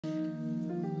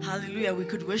Hallelujah. We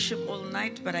could worship all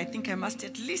night, but I think I must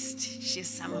at least share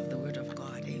some of the word of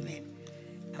God. Amen.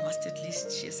 I must at least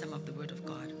share some of the word of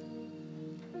God.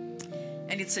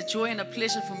 And it's a joy and a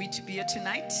pleasure for me to be here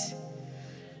tonight.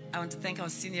 I want to thank our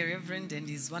senior reverend and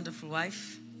his wonderful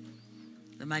wife,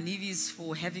 the Manivis,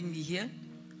 for having me here.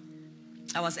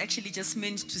 I was actually just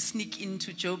meant to sneak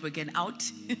into Joburg and out.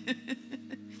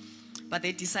 But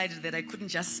they decided that I couldn't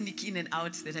just sneak in and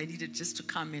out, that I needed just to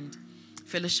come and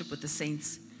fellowship with the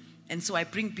saints. And so I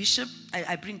bring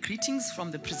greetings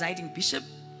from the presiding bishop,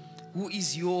 who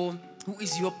is your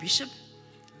bishop,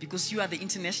 because you are the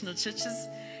international churches.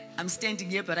 I'm standing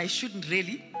here, but I shouldn't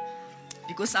really,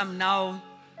 because I've now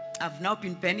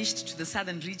been banished to the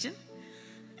southern region,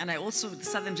 and the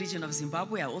southern region of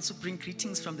Zimbabwe. I also bring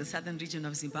greetings from the southern region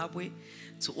of Zimbabwe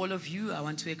to all of you. I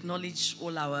want to acknowledge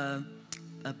all our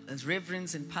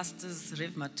reverends and pastors,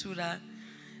 Rev Matura,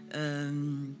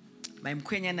 my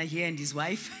Mkwenyana here and his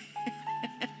wife.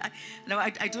 Now I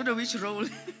don't know which role.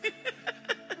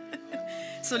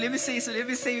 So let me say,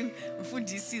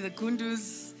 Mfundisi, the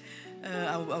Kundus,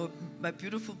 my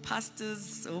beautiful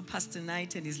pastors, Pastor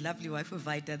Knight and his lovely wife,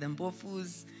 Vaida, the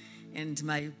Mbofus, and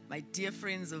my dear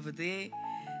friends over there.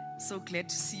 So glad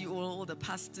to see you all the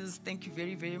pastors. Thank you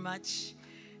very, very much.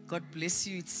 God bless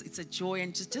you. It's a joy.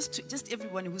 And just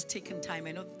everyone who's taken time.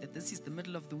 I know that this is the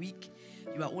middle of the week.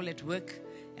 You are all at work.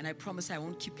 And I promise I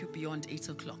won't keep you beyond 8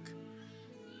 o'clock.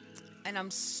 And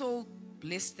I'm so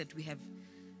blessed that we have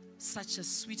such a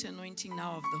sweet anointing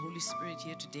now of the Holy Spirit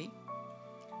here today.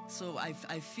 So I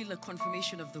feel a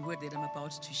confirmation of the word that I'm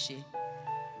about to share.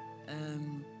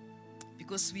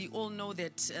 Because we all know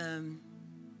that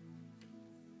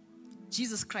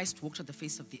Jesus Christ walked on the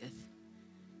face of the earth.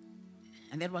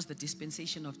 And that was the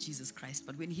dispensation of Jesus Christ.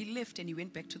 But when he left and he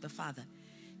went back to the Father,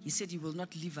 he said he will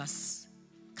not leave us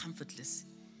comfortless.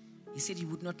 He said he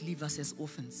would not leave us as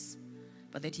orphans,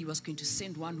 but that he was going to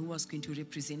send one who was going to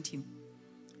represent him,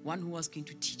 one who was going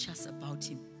to teach us about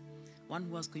him, one who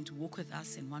was going to walk with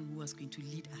us, and one who was going to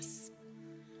lead us.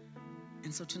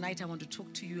 And so tonight I want to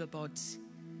talk to you about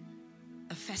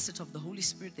a facet of the Holy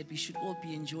Spirit that we should all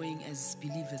be enjoying as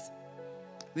believers.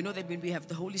 We know that when we have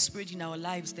the Holy Spirit in our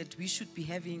lives, that we should be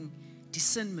having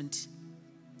discernment,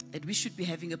 that we should be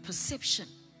having a perception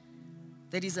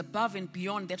that is above and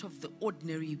beyond that of the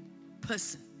ordinary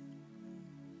person.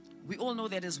 We all know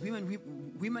that as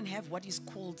women have what is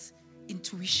called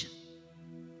intuition.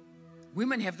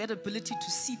 Women have that ability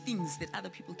to see things that other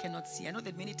people cannot see. I know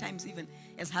that many times, even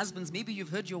as husbands, maybe you've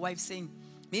heard your wife saying,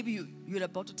 maybe you're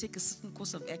about to take a certain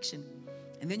course of action,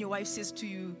 and then your wife says to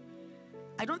you,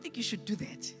 I don't think you should do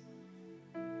that.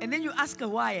 And then you ask her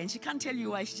why, and she can't tell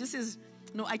you why. She just says,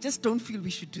 no, I just don't feel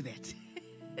we should do that.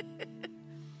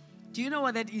 Do you know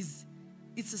what that is?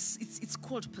 It's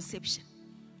called perception.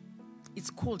 It's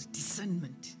called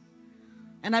discernment.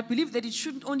 And I believe that it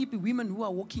shouldn't only be women who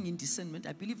are walking in discernment.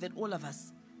 I believe that all of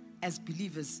us as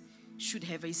believers should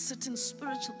have a certain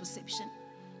spiritual perception,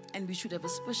 and we should have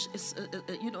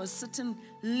a certain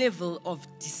level of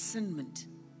discernment.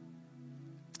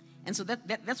 And so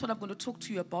that's what I'm going to talk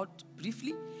to you about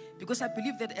briefly, because I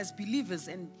believe that as believers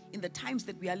and in the times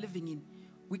that we are living in,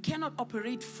 we cannot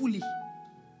operate fully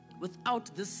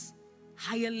without this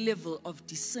higher level of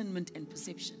discernment and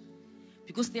perception.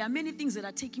 Because there are many things that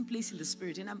are taking place in the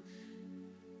spirit.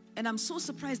 And I'm so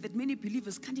surprised that many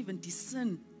believers can't even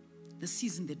discern the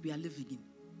season that we are living in.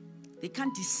 They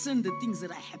can't discern the things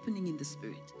that are happening in the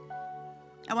spirit.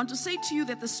 I want to say to you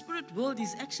that the spirit world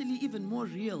is actually even more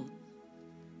real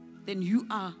than you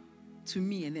are to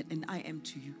me and I am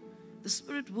to you. The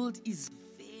spirit world is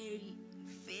very,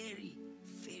 very,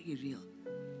 very real.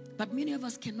 But many of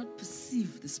us cannot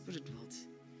perceive the spirit world.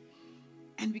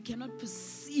 And we cannot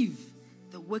perceive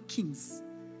the workings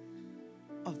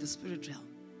of the spirit realm.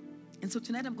 And so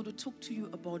tonight I'm going to talk to you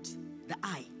about the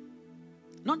eye.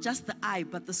 Not just the eye,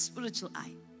 but the spiritual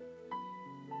eye.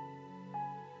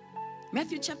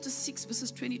 Matthew chapter 6, verses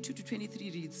 22 to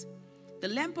 23 reads, the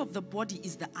lamp of the body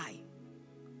is the eye.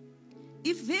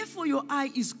 If therefore your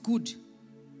eye is good,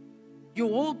 your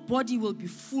whole body will be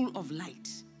full of light.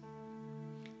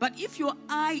 But if your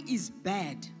eye is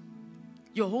bad,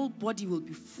 your whole body will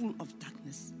be full of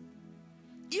darkness.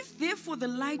 If therefore the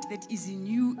light that is in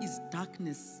you is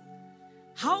darkness,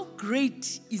 how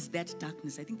great is that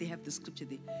darkness? I think they have the scripture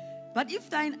there. But if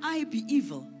thine eye be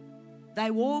evil, thy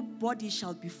whole body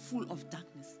shall be full of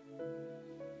darkness.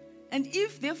 And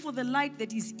if therefore the light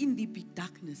that is in thee be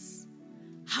darkness,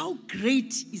 how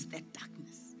great is that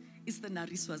darkness? It's the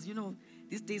Nariswas. You know,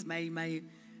 these days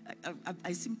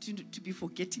I seem to be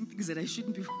forgetting things that I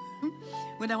shouldn't be.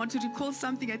 When I want to recall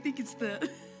something, I think it's the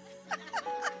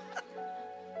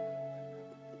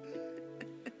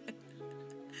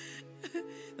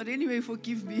But anyway,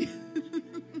 forgive me.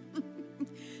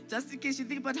 Just in case you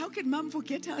think, but how can mom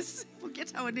forget us?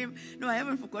 Forget our name? No, I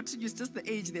haven't forgotten you. It's just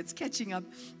the age that's catching up.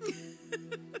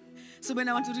 So when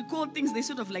I want to recall things, they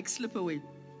sort of like slip away.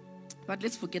 But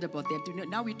let's forget about that.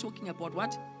 Now we're talking about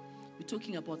what? We're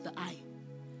talking about the eye.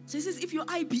 So he says, if your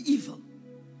eye be evil,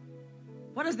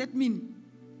 what does that mean?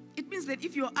 It means that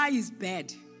if your eye is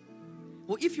bad,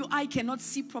 or if your eye cannot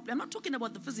see properly, I'm not talking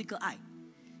about the physical eye,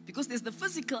 because there's the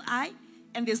physical eye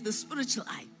and there's the spiritual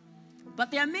eye.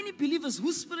 But there are many believers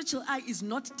whose spiritual eye is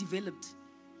not developed.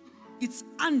 It's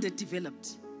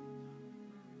underdeveloped.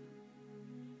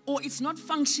 Or it's not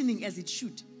functioning as it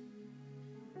should.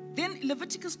 Then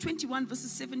Leviticus 21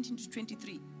 verses 17 to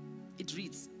 23, it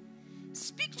reads,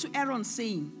 speak to Aaron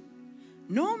saying,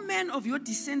 no man of your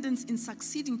descendants in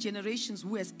succeeding generations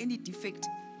who has any defect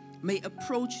may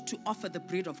approach to offer the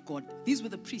bread of God. These were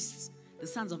the priests, the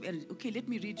sons of Aaron. Okay, let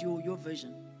me read your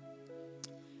version.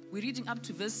 We're reading up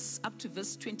to verse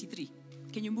 23.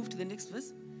 Can you move to the next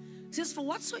verse? It says, for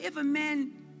whatsoever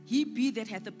man he be that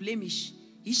hath a blemish,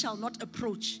 he shall not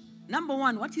approach. Number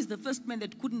one, what is the first man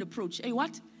that couldn't approach?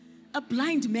 What? A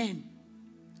blind man.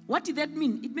 What did that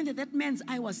mean? It meant that that man's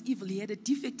eye was evil. He had a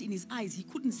defect in his eyes. He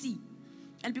couldn't see.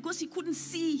 And because he couldn't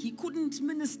see, he couldn't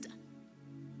minister.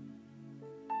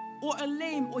 Or a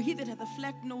lame, or he that hath a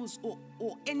flat nose,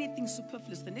 or anything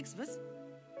superfluous. The next verse.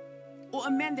 Or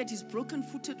a man that is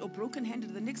broken-footed or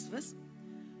broken-handed. The next verse.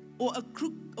 Or a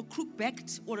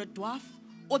crook-backed, or a dwarf,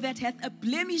 or that hath a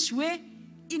blemish where?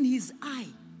 In his eye.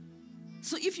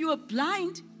 So if you were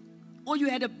blind, or you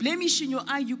had a blemish in your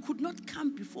eye, you could not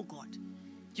come before God.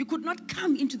 You could not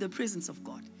come into the presence of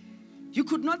God. You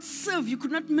could not serve, you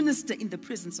could not minister in the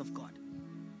presence of God.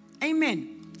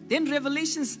 Amen. Then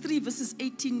Revelations 3 verses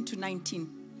 18 to 19.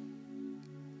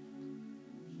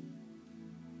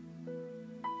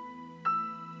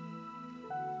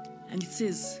 And it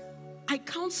says, I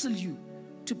counsel you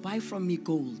to buy from me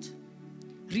gold,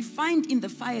 refined in the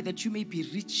fire that you may be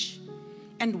rich,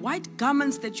 and white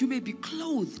garments that you may be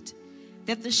clothed,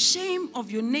 that the shame of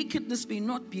your nakedness may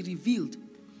not be revealed.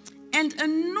 And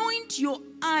anoint your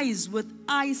eyes with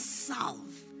eye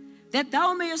salve, that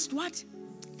thou mayest what?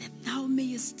 That thou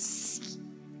mayest see.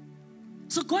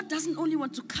 So God doesn't only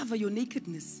want to cover your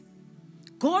nakedness.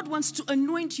 God wants to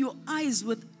anoint your eyes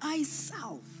with eye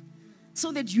salve,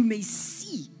 so that you may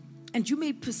see and you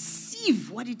may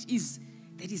perceive what it is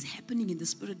that is happening in the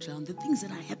spirit realm, the things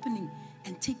that are happening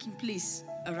and taking place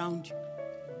around you.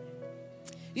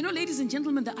 You know, ladies and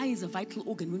gentlemen, the eye is a vital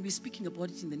organ when we're speaking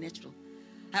about it in the natural.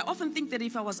 I often think that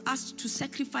if I was asked to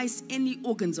sacrifice any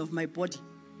organs of my body,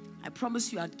 I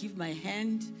promise you I'd give my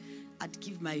hand, I'd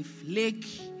give my leg,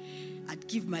 I'd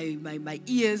give my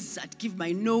ears, I'd give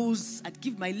my nose, I'd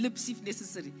give my lips if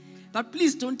necessary. But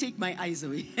please don't take my eyes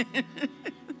away.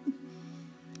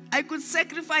 I could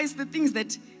sacrifice the things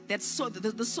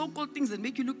the so-called things that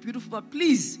make you look beautiful, but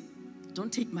please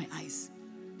don't take my eyes.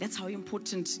 That's how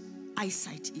important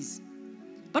eyesight is.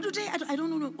 But today I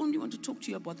don't only want to talk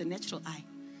to you about the natural eye.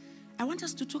 I want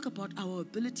us to talk about our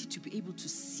ability to be able to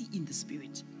see in the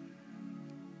spirit.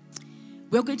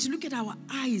 We're going to look at our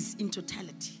eyes in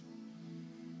totality.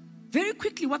 Very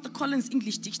quickly, what the Collins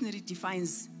English Dictionary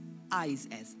defines eyes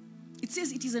as. It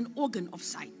says it is an organ of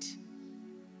sight.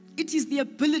 It is the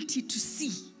ability to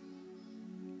see.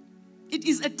 It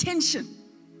is attention.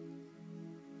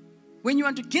 When you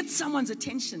want to get someone's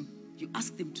attention, you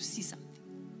ask them to see something.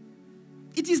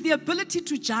 It is the ability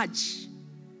to judge.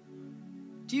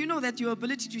 Do you know that your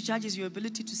ability to judge is your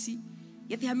ability to see?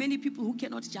 Yet there are many people who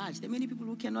cannot judge. There are many people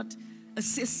who cannot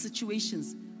assess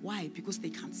situations. Why? Because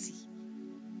they can't see.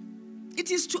 It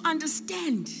is to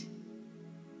understand.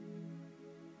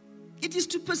 It is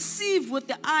to perceive with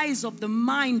the eyes of the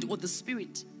mind or the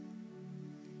spirit.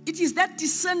 It is that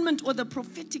discernment or the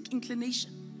prophetic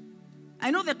inclination.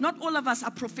 I know that not all of us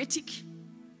are prophetic.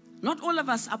 Not all of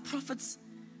us are prophets.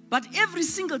 But every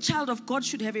single child of God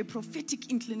should have a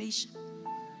prophetic inclination.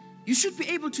 You should be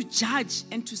able to judge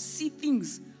and to see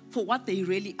things for what they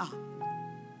really are.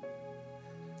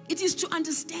 It is to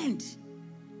understand.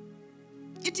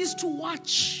 It is to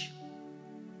watch.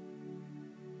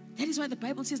 That is why the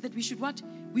Bible says that we should what?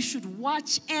 We should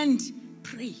watch and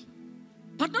pray.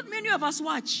 But not many of us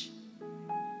watch.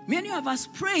 Many of us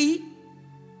pray,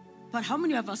 but how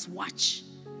many of us watch?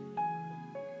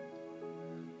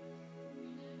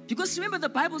 Because remember, the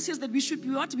Bible says that we should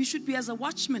be what? We should be as a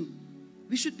watchman.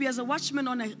 We should be as a watchman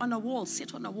on a wall,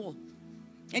 set on a wall.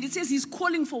 And it says he's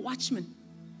calling for watchmen.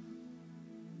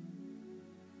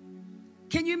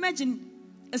 Can you imagine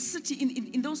a city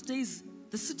in those days?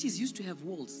 The cities used to have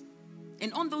walls.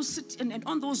 And on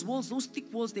those walls, those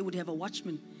thick walls, they would have a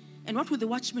watchman. And what would the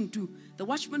watchman do? The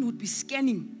watchman would be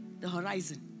scanning the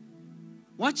horizon,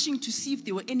 watching to see if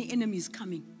there were any enemies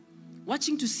coming,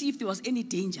 watching to see if there was any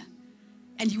danger.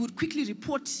 And he would quickly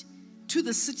report to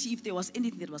the city if there was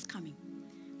anything that was coming.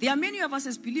 There are many of us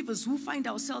as believers who find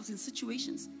ourselves in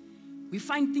situations. We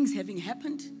find things having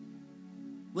happened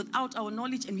without our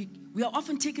knowledge, and we are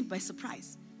often taken by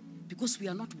surprise because we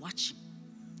are not watching.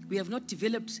 We have not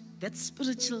developed that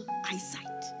spiritual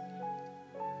eyesight.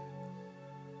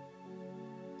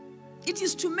 It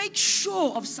is to make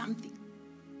sure of something.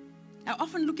 I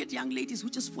often look at young ladies who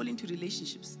just fall into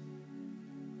relationships.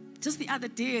 Just the other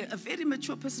day, a very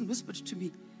mature person whispered to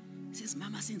me, says,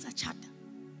 Mama, since I chatter.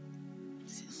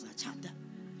 Since I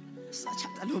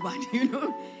chatter, nobody, you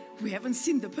know. We haven't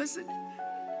seen the person.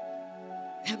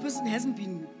 That person hasn't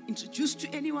been introduced to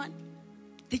anyone.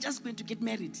 They're just going to get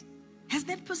married. Has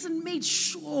that person made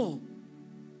sure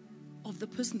of the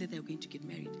person that they're going to get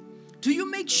married? Do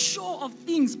you make sure of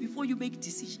things before you make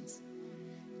decisions?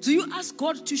 Do you ask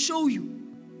God to show you?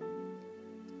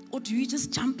 Or do you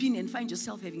just jump in and find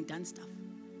yourself having done stuff?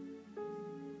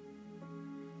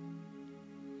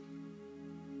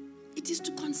 It is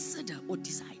to consider or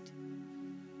decide.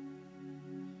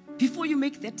 Before you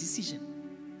make that decision,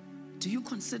 do you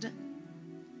consider?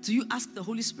 Do you ask the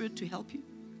Holy Spirit to help you?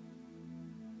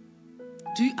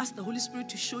 Do you ask the Holy Spirit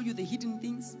to show you the hidden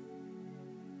things?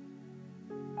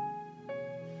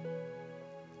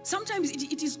 Sometimes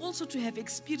it is also to have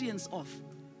experience of.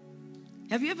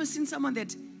 Have you ever seen someone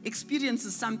that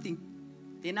experiences something?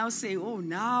 They now say, oh,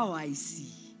 now I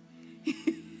see.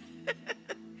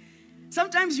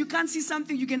 Sometimes you can't see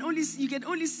something, you can only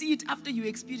see it after you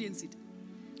experience it.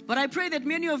 But I pray that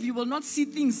many of you will not see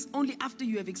things only after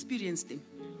you have experienced them.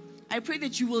 I pray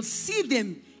that you will see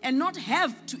them and not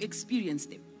have to experience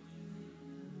them.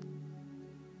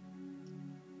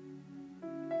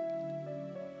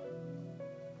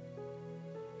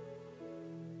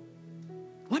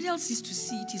 What else is to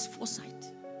see? It is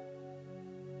foresight.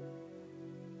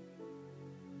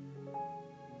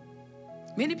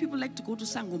 Many people like to go to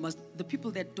sangomas. The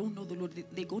people that don't know the Lord,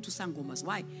 they go to sangomas.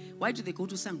 Why? Why do they go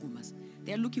to sangomas?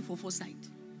 They are looking for foresight.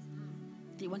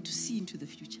 They want to see into the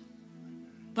future.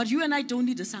 But you and I don't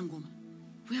need a sangoma.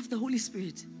 We have the Holy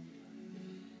Spirit.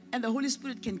 And the Holy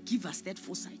Spirit can give us that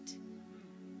foresight.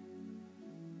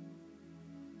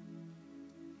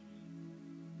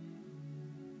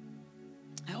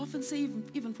 I often say,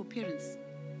 even for parents,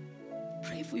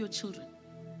 pray for your children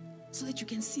so that you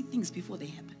can see things before they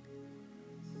happen.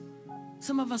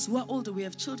 Some of us who are older, we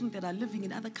have children that are living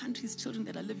in other countries, children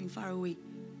that are living far away.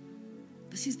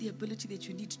 This is the ability that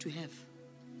you need to have,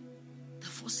 the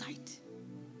foresight,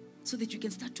 so that you can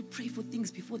start to pray for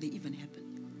things before they even happen.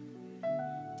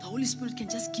 The Holy Spirit can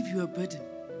just give you a burden.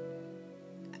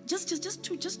 Just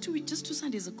two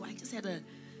Sundays ago, I just had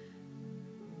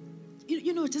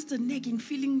just a nagging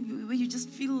feeling where you just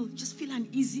feel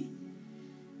uneasy.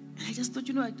 And I just thought,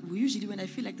 usually when I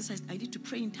feel like this, I need to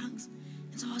pray in tongues.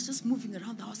 And so I was just moving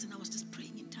around the house and I was just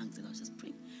praying in tongues and I was just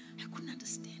praying. I couldn't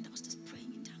understand. I was just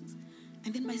praying in tongues.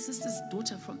 And then my sister's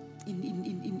daughter from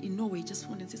in Norway just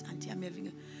phoned and says, Auntie, I'm having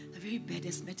a very bad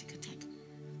asthmatic attack.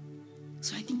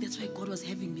 So I think that's why God was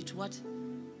having me to what?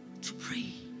 To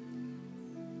pray.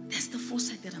 That's the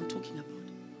foresight that I'm talking about.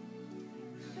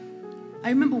 I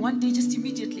remember one day, just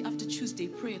immediately after Tuesday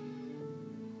prayer,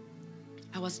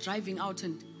 I was driving out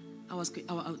and I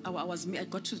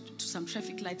got to some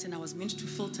traffic lights and I was meant to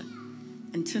filter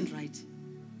and turn right.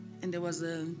 And there was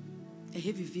a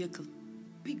heavy vehicle,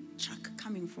 big truck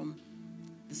coming from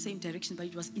the same direction, but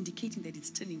it was indicating that it's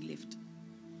turning left.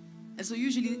 And so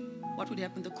usually what would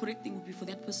happen, the correct thing would be for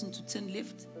that person to turn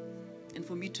left and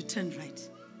for me to turn right.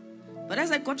 But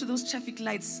as I got to those traffic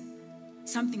lights,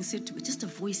 something said to me, just a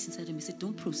voice inside of me said,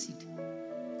 don't proceed.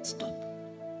 Stop.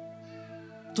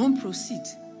 Don't proceed.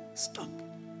 Stop.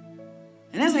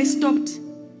 And as I stopped,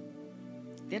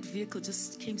 that vehicle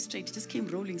just came straight. It just came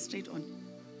rolling straight on.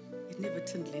 It never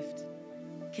turned left.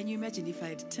 Can you imagine if I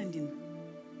had turned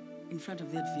in front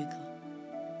of that vehicle?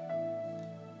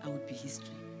 I would be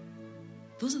history.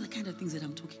 Those are the kind of things that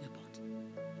I'm talking about.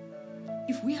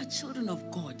 If we are children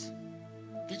of God,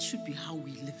 that should be how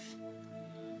we live.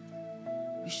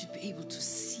 We should be able to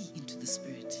see into the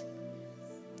Spirit.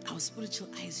 Our spiritual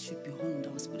eyes should be honed.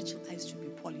 Our spiritual eyes should be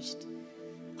polished.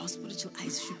 Our spiritual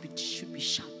eyes should be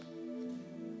sharp.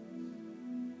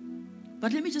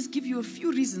 But let me just give you a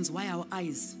few reasons why our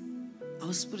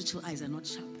spiritual eyes are not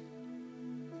sharp.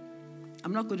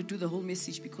 I'm not going to do the whole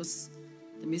message because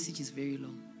the message is very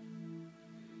long.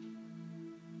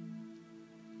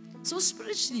 So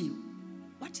spiritually,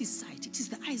 What is sight? It is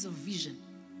the eyes of vision.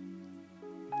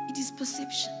 It is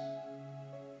perception.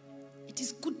 It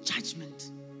is good judgment.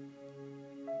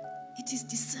 It is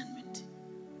discernment.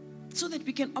 So that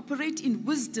we can operate in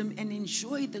wisdom and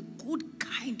enjoy the good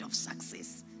kind of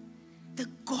success. The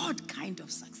God kind of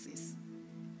success.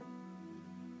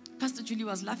 Pastor Julie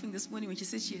was laughing this morning when she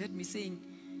said she heard me saying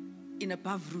in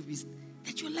Above Rubies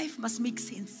that your life must make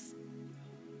sense.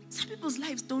 Some people's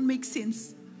lives don't make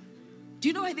sense. Do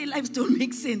you know why their lives don't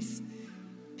make sense?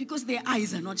 Because their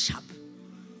eyes are not sharp.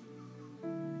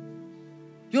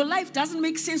 Your life doesn't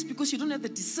make sense because you don't have the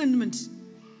discernment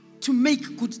to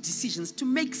make good decisions, to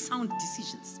make sound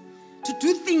decisions, to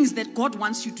do things that God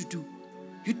wants you to do.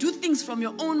 You do things from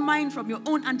your own mind, from your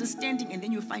own understanding, and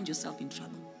then you find yourself in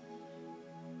trouble.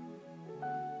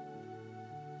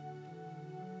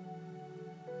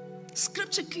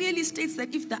 Scripture clearly states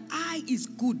that if the eye is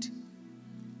good,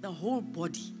 the whole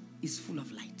body is full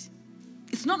of light.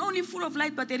 It's not only full of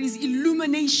light, but there is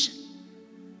illumination.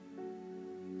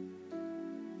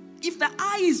 If the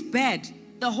eye is bad,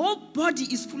 the whole body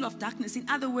is full of darkness. In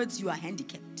other words, you are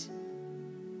handicapped.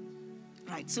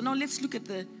 Right, so now let's look at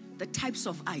the types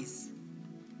of eyes.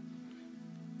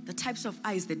 The types of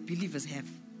eyes that believers have.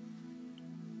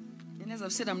 And as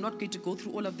I've said, I'm not going to go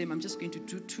through all of them. I'm just going to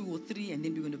do 2 or 3, and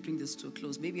then we're going to bring this to a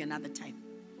close. Maybe another time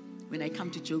when I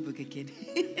come to Joburg again.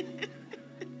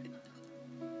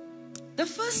 The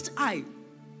first eye,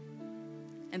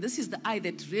 and this is the eye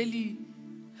that really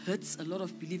hurts a lot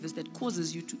of believers, that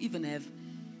causes you to even have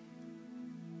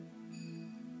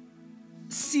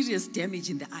serious damage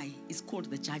in the eye, is called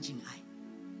the judging eye.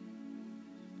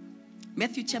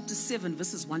 Matthew chapter 7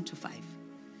 verses 1 to 5.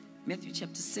 Matthew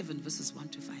chapter 7 verses 1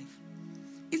 to 5.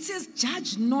 It says,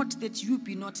 judge not that you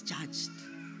be not judged.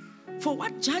 For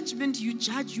what judgment you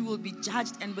judge, you will be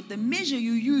judged, and with the measure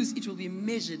you use, it will be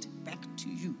measured back to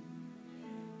you.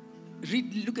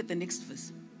 Look at the next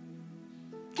verse.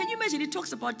 Can you imagine? It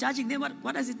talks about judging. Then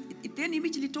what does it? It then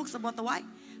immediately talks about the why?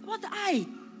 About the eye.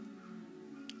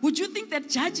 Would you think that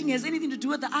judging has anything to do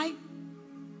with the eye?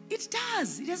 It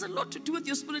does. It has a lot to do with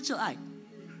your spiritual eye.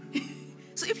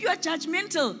 So if you are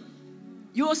judgmental,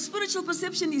 your spiritual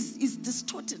perception is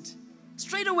distorted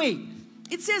straight away.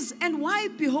 It says, and why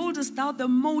beholdest thou the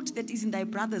mote that is in thy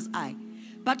brother's eye,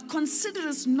 but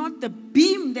considerest not the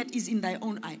beam that is in thy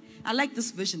own eye? I like this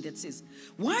version that says,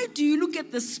 why do you look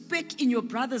at the speck in your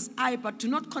brother's eye, but do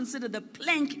not consider the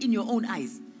plank in your own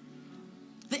eyes?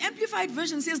 The Amplified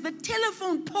version says, the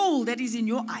telephone pole that is in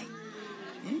your eye.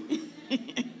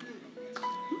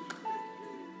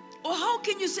 Or how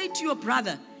can you say to your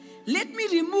brother, let me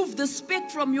remove the speck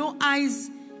from your eyes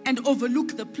and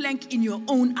overlook the plank in your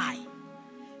own eye?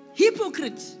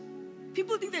 Hypocrite.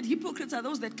 People think that hypocrites are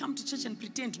those that come to church and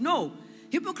pretend. No.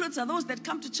 Hypocrites are those that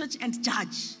come to church and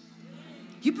judge.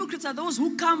 Hypocrites are those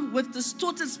who come with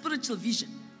distorted spiritual vision.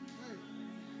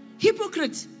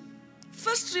 Hypocrite.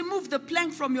 First remove the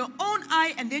plank from your own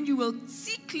eye, and then you will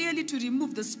see clearly to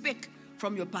remove the speck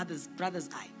from your brother's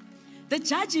eye. The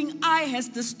judging eye has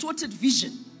distorted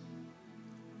vision.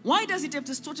 Why does it have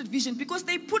distorted vision? Because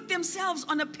they put themselves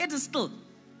on a pedestal.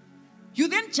 You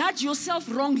then judge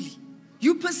yourself wrongly.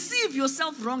 You perceive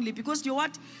yourself wrongly because your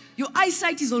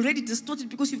eyesight is already distorted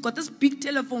because you've got this big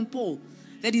telephone pole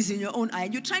that is in your own eye.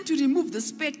 And you're trying to remove the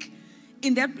speck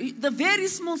in that, the very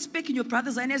small speck in your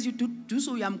brother's eye. And as you do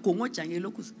so, you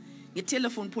your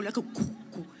telephone pole,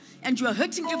 and you are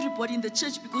hurting everybody in the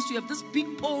church because you have this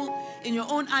big pole in your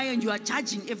own eye and you are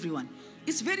judging everyone.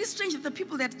 It's very strange that the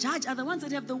people that judge are the ones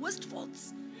that have the worst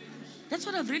faults. That's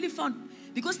what I've really found.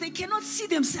 Because they cannot see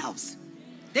themselves.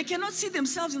 They cannot see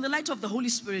themselves in the light of the Holy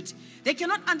Spirit. They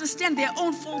cannot understand their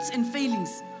own faults and failings.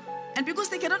 And because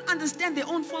they cannot understand their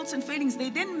own faults and failings, they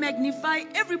then magnify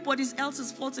everybody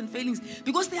else's faults and failings.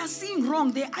 Because they are seeing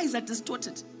wrong, their eyes are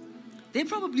distorted. They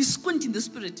probably squint in the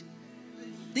spirit.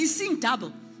 They're seeing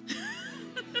double.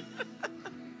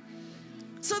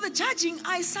 So the judging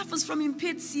eye suffers from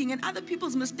impaired seeing, and other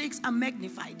people's mistakes are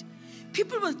magnified.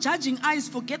 People with judging eyes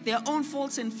forget their own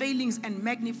faults and failings and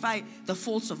magnify the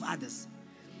faults of others.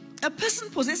 A person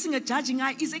possessing a judging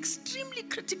eye is extremely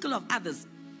critical of others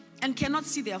and cannot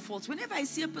see their faults. Whenever I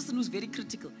see a person who's very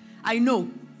critical, I know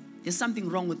there's something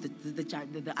wrong with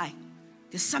the eye.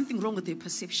 There's something wrong with their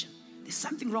perception. There's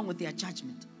something wrong with their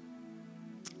judgment.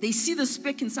 They see the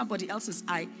speck in somebody else's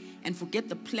eye and forget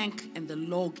the plank and the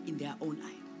log in their own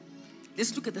eye.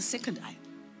 Let's look at the second eye.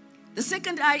 The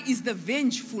second eye is the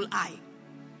vengeful eye.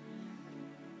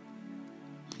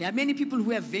 There are many people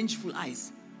who have vengeful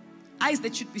eyes. Eyes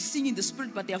that should be seen in the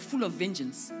spirit, but they are full of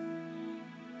vengeance.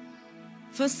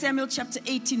 1 Samuel chapter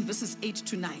 18, verses 8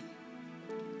 to 9.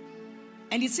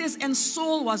 And it says, and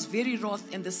Saul was very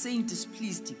wroth, and the saying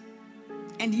displeased him.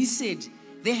 And he said,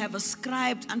 they have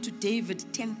ascribed unto David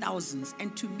 10,000s,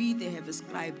 and to me they have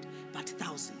ascribed but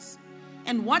thousands.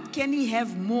 And what can he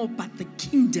have more but the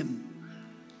kingdom?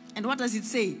 And what does it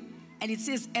say? And it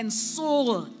says, and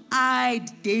Saul eyed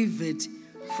David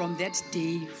from that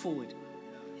day forward.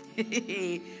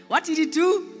 What did he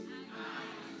do?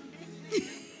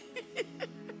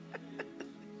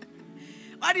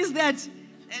 What is that?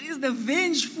 That is the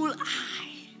vengeful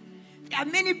eye. There are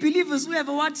many believers who have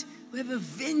a what? Who have a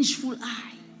vengeful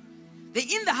eye. They're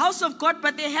in the house of God,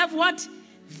 but they have what?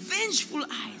 Vengeful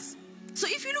eyes. So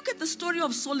if you look at the story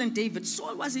of Saul and David,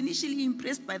 Saul was initially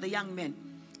impressed by the young man,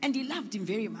 and he loved him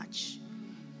very much.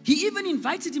 He even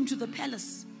invited him to the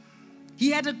palace.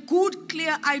 He had a good,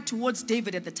 clear eye towards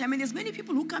David at the time. And there's many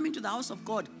people who come into the house of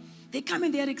God. They come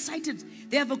and they are excited.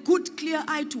 They have a good, clear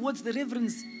eye towards the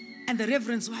reverend's and the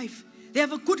reverend's wife. They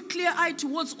have a good, clear eye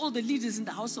towards all the leaders in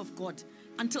the house of God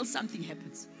until something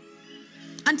happens.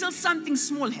 Until something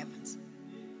small happens.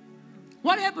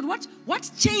 What happened?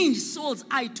 What changed Saul's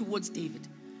eye towards David?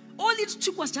 All it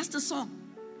took was just a song.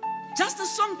 Just a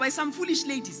song by some foolish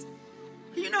ladies.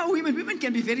 You know, women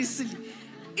can be very silly.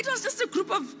 It was just a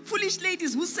group of foolish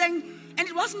ladies who sang, and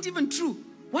it wasn't even true.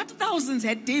 What thousands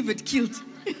had David killed?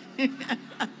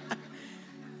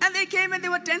 And they came and they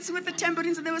were dancing with the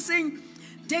tambourines and they were saying,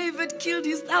 David killed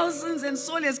his thousands and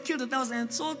Saul has killed 1,000.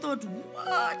 And Saul thought,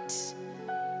 what?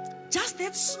 Just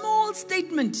that small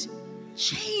statement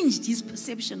changed his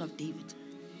perception of David.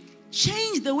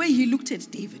 Changed the way he looked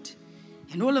at David.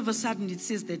 And all of a sudden it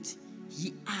says that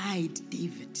he eyed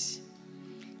David.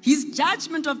 His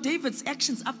judgment of David's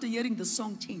actions after hearing the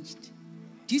song changed.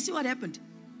 Do you see what happened?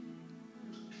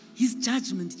 His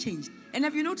judgment changed. And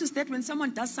have you noticed that when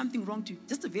someone does something wrong to you,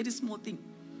 just a very small thing,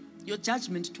 your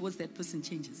judgment towards that person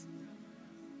changes?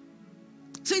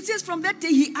 So it says from that day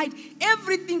he eyed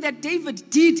everything that David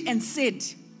did and said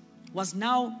was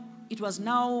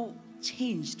now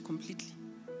changed completely.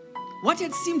 What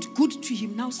had seemed good to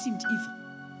him now seemed evil.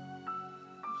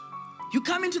 You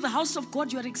come into the house of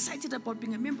God, you are excited about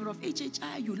being a member of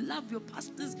HHI, you love your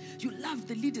pastors, you love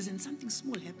the leaders, and something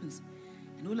small happens.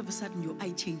 And all of a sudden your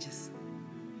eye changes.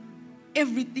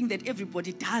 Everything that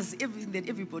everybody does, everything that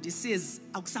everybody says,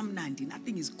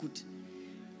 nothing is good.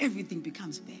 Everything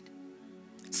becomes bad.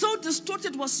 So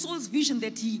distorted was Saul's vision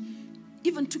that he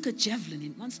even took a javelin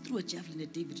and once threw a javelin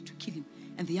at David to kill him,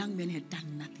 and the young man had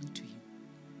done nothing to him.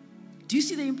 Do you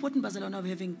see the importance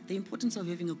of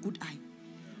having a good eye?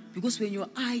 Because when your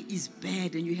eye is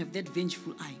bad and you have that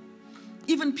vengeful eye,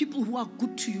 even people who are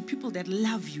good to you, people that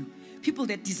love you, people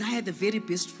that desire the very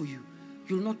best for you,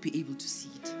 you'll not be able to see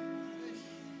it.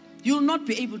 You'll not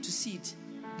be able to see it.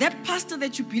 That pastor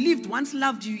that you believed once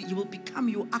loved you, he will become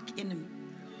your arch enemy.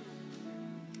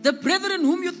 The brethren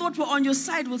whom you thought were on your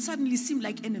side will suddenly seem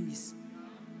like enemies.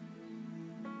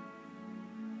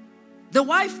 The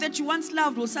wife that you once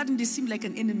loved will suddenly seem like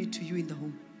an enemy to you in the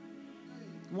home.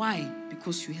 Why?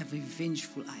 Because you have a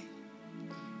vengeful eye.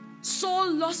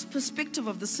 Saul lost perspective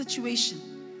of the situation,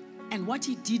 and what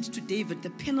he did to David,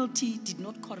 the penalty did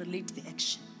not correlate the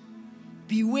action.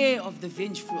 Beware of the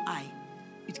vengeful eye.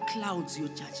 It clouds your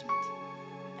judgment.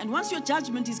 And once your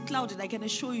judgment is clouded, I can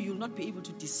assure you, you'll not be able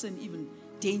to discern even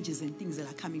dangers and things that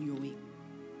are coming your way.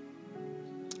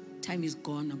 Time is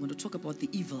gone. I'm going to talk about the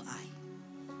evil eye.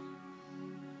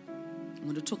 I'm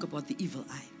going to talk about the evil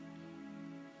eye.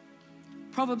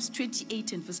 Proverbs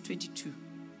 28 and verse 22.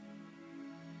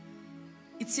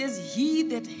 It says, he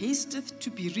that hasteth to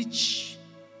be rich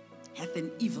hath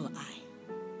an evil eye,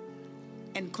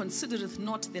 and considereth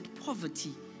not that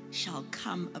poverty shall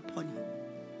come upon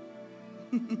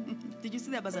him. Did you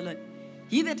see that, Bazalon?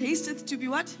 He that hasteth to be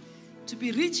what? To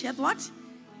be rich hath what?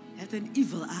 Hath an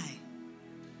evil eye.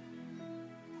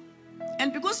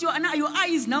 And because your eye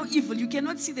is now evil, you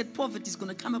cannot see that poverty is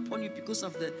going to come upon you because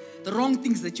of the wrong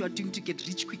things that you are doing to get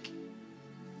rich quick.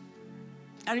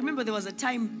 I remember there was a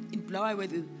time in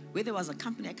Bulawayo where there was a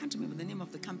company, I can't remember the name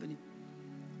of the company,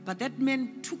 but that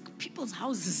man took people's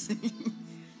houses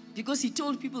because he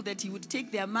told people that he would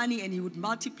take their money and he would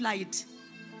multiply it.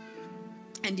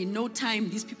 And in no time,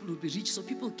 these people would be rich. So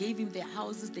people gave him their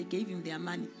houses, they gave him their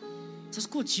money. It was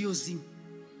called Geozim.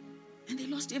 And they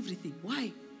lost everything.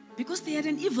 Why? Because they had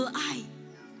an evil eye.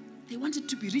 They wanted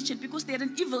to be rich, and because they had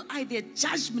an evil eye, their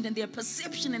judgment and their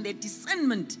perception and their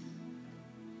discernment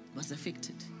was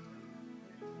affected.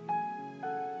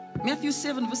 Matthew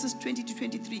 7 verses 20 to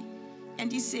 23.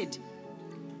 And he said,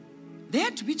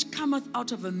 that which cometh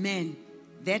out of a man,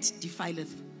 that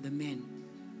defileth the man.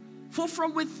 For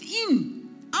from within,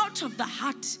 out of the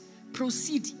heart,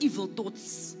 proceed evil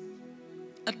thoughts,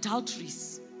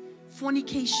 adulteries,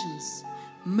 fornications,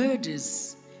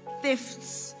 murders,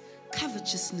 thefts,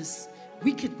 covetousness,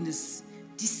 wickedness,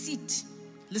 deceit,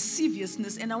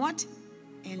 lasciviousness, and a what?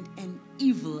 And an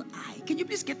evil eye. Can you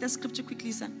please get that scripture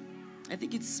quickly, son? I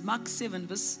think it's Mark 7,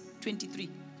 verse 23.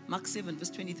 Mark 7, verse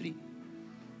 23.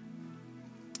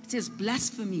 It says,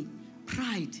 blasphemy,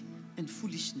 pride, and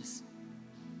foolishness.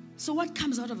 So what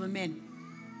comes out of a man?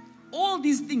 All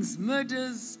these things,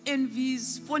 murders,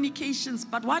 envies, fornications,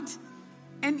 but what?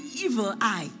 An evil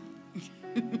eye.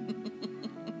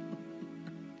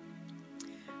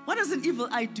 What does an evil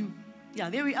eye do? Yeah,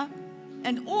 there we are.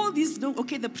 And all these, no,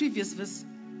 okay, the previous verse,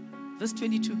 verse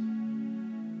 22.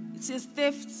 It says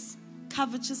thefts,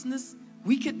 covetousness,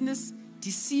 wickedness,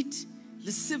 deceit,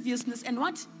 lasciviousness, and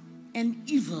what? An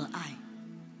evil eye.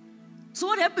 So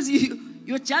what happens?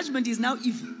 Your judgment is now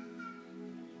evil.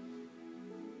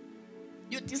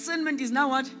 Your discernment is now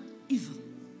what? Evil.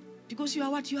 Because you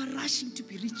are what? You are rushing to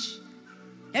be rich.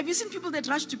 Have you seen people that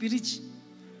rush to be rich?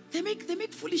 They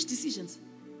make foolish decisions.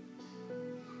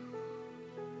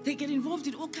 They get involved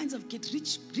in all kinds of get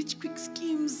rich quick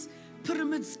schemes,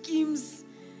 pyramid schemes.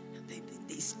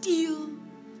 They steal.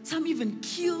 Some even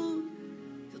kill.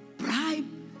 They'll bribe.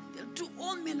 They'll do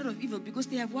all manner of evil because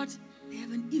they have what? They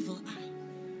have an evil eye.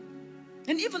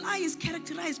 An evil eye is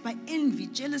characterized by envy,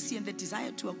 jealousy, and the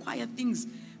desire to acquire things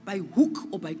by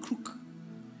hook or by crook.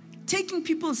 Taking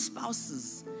people's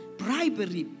spouses,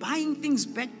 bribery, buying things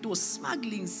backdoor,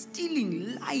 smuggling,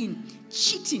 stealing, lying,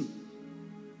 cheating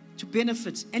to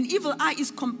benefit. An evil eye is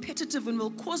competitive and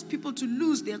will cause people to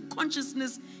lose their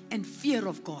consciousness and fear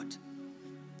of God.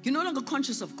 You're no longer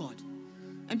conscious of God.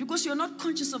 And because you're not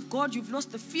conscious of God, you've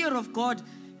lost the fear of God.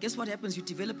 Guess what happens? You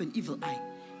develop an evil eye.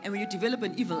 And when you develop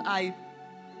an evil eye,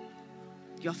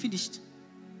 you're finished.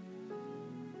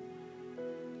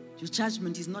 Your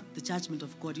judgment is not the judgment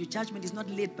of God. Your judgment is not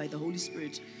led by the Holy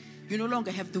Spirit. You no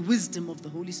longer have the wisdom of the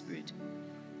Holy Spirit.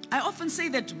 I often say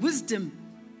that wisdom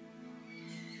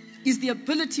is the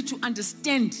ability to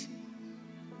understand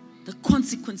the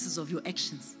consequences of your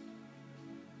actions.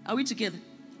 Are we together?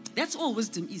 That's all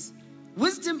wisdom is.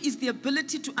 Wisdom is the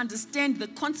ability to understand the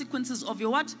consequences of your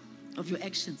what? Of your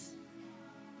actions.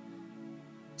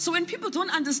 So when people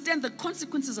don't understand the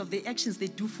consequences of their actions, they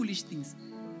do foolish things.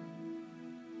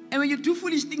 And when you do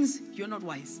foolish things, you're not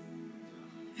wise.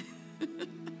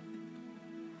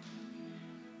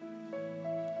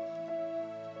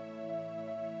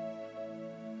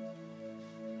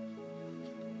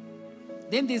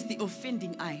 Then there's the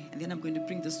offending eye. And then I'm going to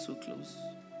bring this to a close.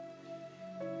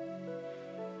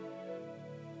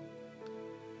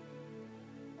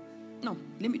 No,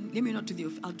 let me not do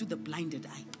the, I'll do the blinded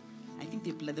eye. I think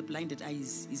the blinded eye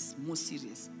is more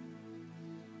serious.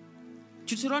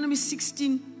 Deuteronomy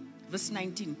 16, verse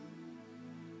 19.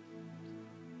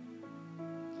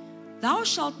 Thou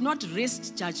shalt not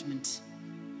wrest judgment.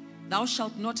 Thou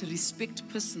shalt not respect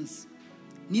persons,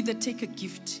 neither take a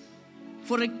gift.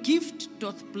 For a gift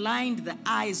doth blind the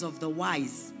eyes of the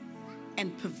wise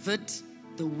and pervert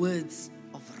the words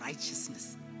of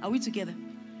righteousness. Are we together?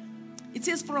 It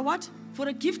says for a what? For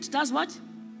a gift does what?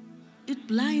 It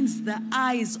blinds the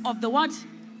eyes of the what?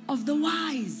 Of the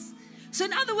wise. So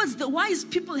in other words, the wise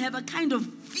people have a kind of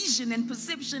vision and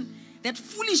perception that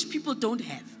foolish people don't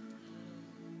have.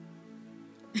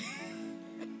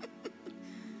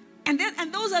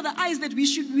 and those are the eyes that we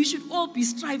should all be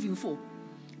striving for.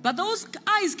 But those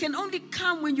eyes can only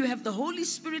come when you have the Holy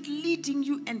Spirit leading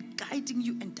you and guiding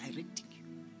you and directing you.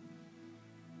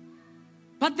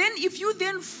 But then if you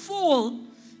then fall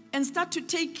and start to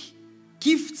take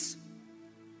gifts,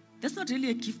 that's not really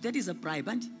a gift, that is a bribe,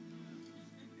 aren't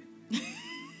it?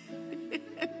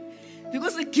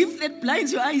 Because a gift that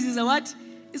blinds your eyes is a what?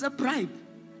 Is a bribe.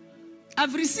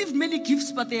 I've received many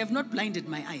gifts, but they have not blinded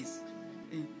my eyes.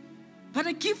 But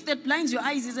a gift that blinds your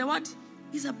eyes is a what?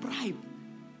 Is a bribe.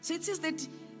 So it says that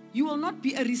you will not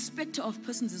be a respecter of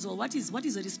persons as well. What is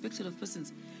a respecter of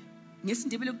persons? You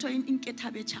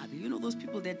know those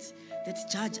people that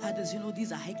judge others, you know,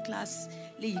 these are high class,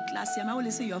 low class. I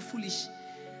always say you are foolish.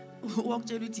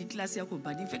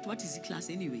 In fact, what is class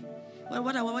anyway?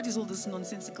 What is all this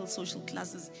nonsensical social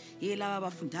classes?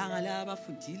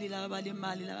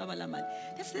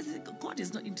 God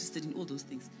is not interested in all those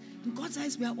things. In God's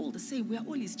eyes, we are all the same. We are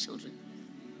all His children.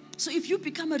 So if you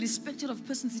become a respecter of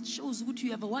persons, it shows what you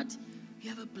have a what? You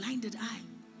have a blinded eye.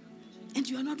 And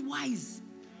you are not wise.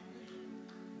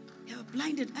 You have a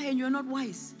blinded eye and you are not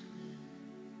wise.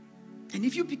 And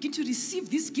if you begin to receive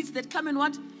these gifts that come and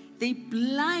what? They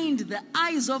blind the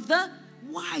eyes of the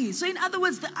wise. So in other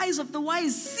words, the eyes of the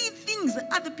wise see things that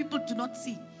other people do not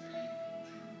see.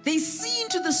 They see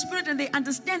into the Spirit and they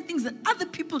understand things that other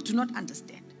people do not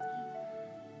understand.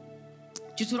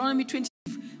 Deuteronomy 20.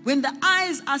 When the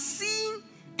eyes are seeing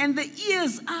and the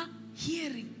ears are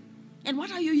hearing. And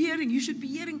what are you hearing? You should be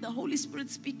hearing the Holy Spirit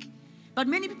speak. But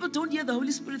many people don't hear the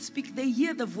Holy Spirit speak. They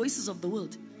hear the voices of the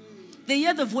world. They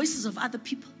hear the voices of other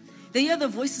people. They hear the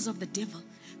voices of the devil.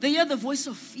 They hear the voice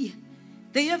of fear.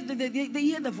 They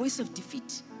hear the voice of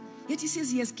defeat. Yet he says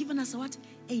he has given us what?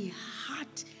 A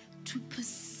heart to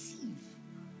perceive.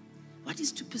 What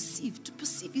is to perceive? To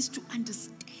perceive is to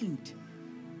understand.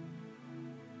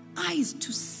 Eyes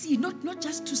to see, not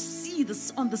just to see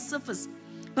this on the surface,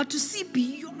 but to see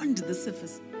beyond the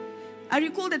surface. I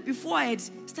recall that before I had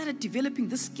started developing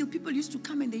this skill, people used to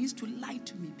come and they used to lie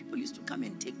to me. People used to come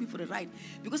and take me for a ride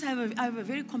because I have a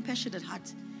very compassionate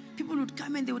heart. People would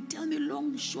come and they would tell me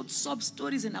long, short sob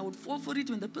stories and I would fall for it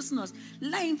when the person was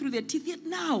lying through their teeth. Yet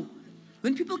now,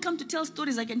 when people come to tell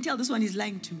stories, I can tell this one is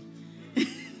lying to me.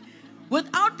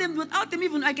 Without them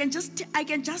even, I can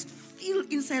just feel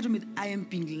inside of me, I am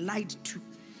being lied to.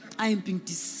 I am being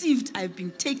deceived. I am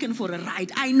being taken for a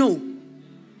ride. I know.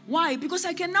 Why? Because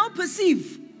I can now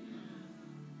perceive.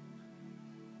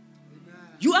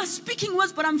 You are speaking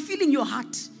words, but I'm feeling your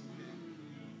heart.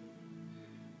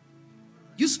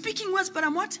 You're speaking words, but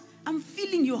I'm what? I'm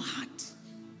feeling your heart.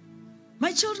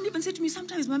 My children even say to me,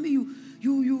 sometimes, Mommy,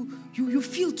 you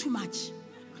feel too much.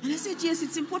 And I said, yes,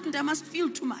 it's important. I must feel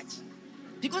too much.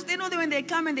 Because they know that when they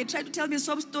come and they try to tell me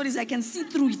sob stories, I can see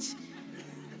through it.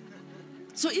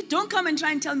 So don't come and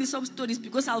try and tell me sob stories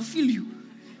because I'll feel you.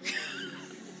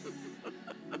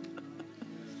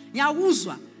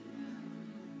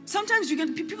 Sometimes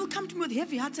people come to me with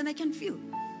heavy hearts and I can feel.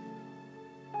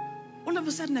 All of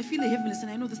a sudden I feel a heaviness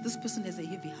and I know that this person has a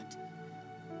heavy heart.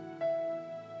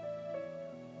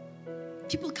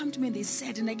 People come to me and they're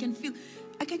sad and I can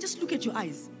just look at your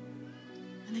eyes.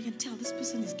 And I can tell this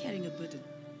person is carrying a burden.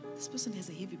 This person has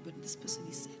a heavy burden. This person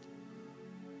is sad.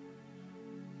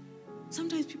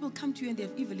 Sometimes people come to you and they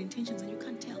have evil intentions and you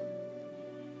can't tell.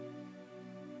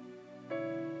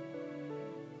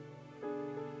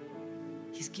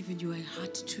 He's given you a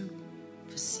heart to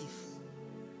perceive,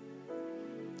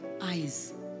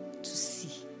 eyes to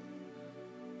see,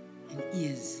 and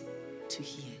ears to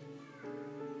hear.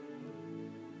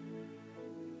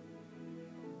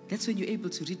 That's when you're able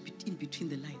to read in between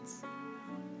the lines.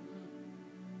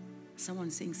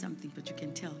 Someone's saying something, but you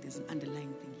can tell there's an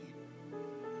underlying thing here.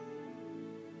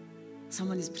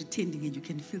 Someone is pretending and you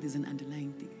can feel there's an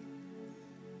underlying thing.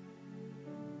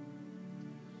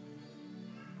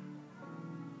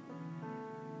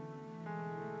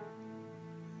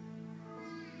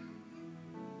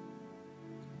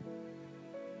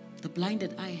 The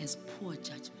blinded eye has poor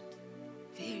judgment.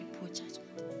 Very poor judgment.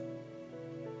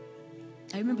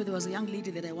 I remember there was a young lady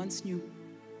that I once knew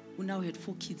who now had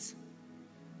 4 kids.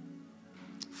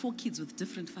 4 kids with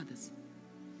different fathers.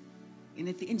 And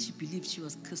at the end she believed she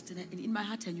was cursed. And in my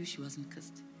heart I knew she wasn't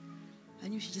cursed. I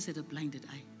knew she just had a blinded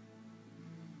eye.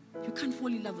 You can't fall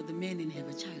in love with a man and have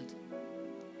a child.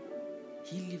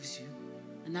 He leaves you.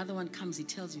 Another one comes, he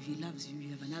tells you he loves you.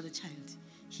 You have another child.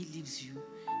 He leaves you.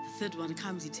 The third one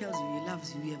comes, he tells you he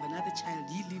loves you. You have another child.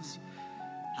 He leaves you.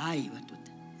 Aye, what?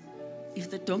 If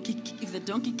the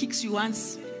donkey kicks you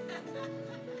once,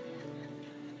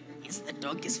 it's the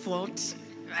donkey's fault.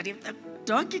 But if the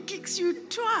donkey kicks you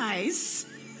twice,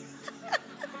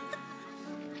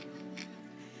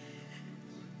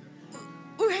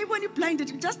 when you're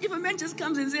blinded, just if a man just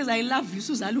comes and says, I love you,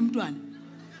 Suzalum Tuan.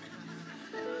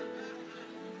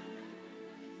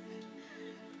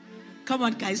 Come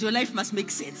on, guys, your life must make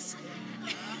sense.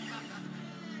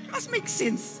 It must make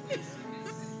sense.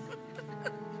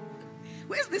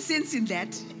 Where's the sense in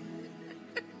that?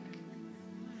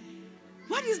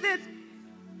 What is that?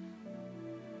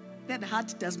 That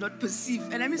heart does not perceive.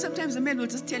 And I mean, sometimes a man will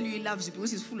just tell you he loves you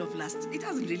because he's full of lust. He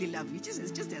doesn't really love you. He just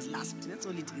has lust. That's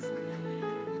all it is.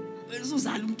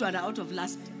 Out of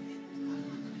lust.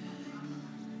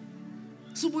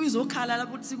 No,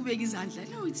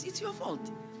 it's your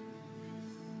fault.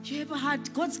 You have a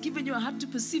heart. God's given you a heart to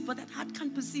perceive, but that heart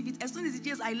can't perceive it. As soon as it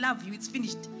says, I love you, it's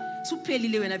finished. You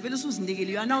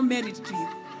are now married to him.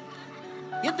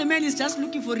 Yet the man is just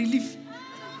looking for relief.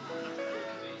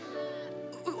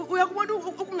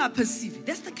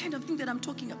 That's the kind of thing that I'm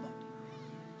talking about.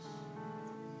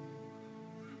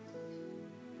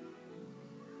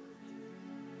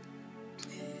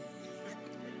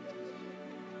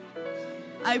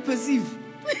 I perceive.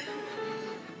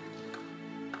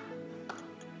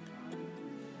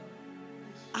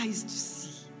 Eyes to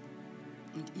see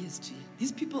and ears to hear.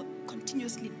 These people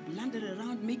continuously blunder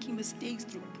around, making mistakes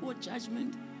through poor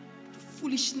judgment,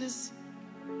 foolishness.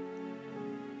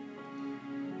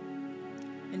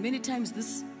 And many times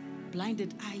this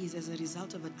blinded eye is as a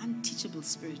result of an unteachable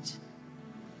spirit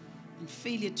and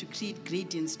failure to create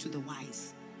gradients to the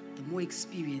wise, the more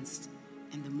experienced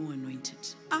and the more anointed.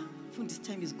 For this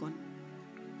time is gone.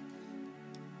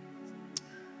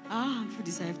 For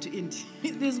this I have to end.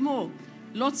 There's more,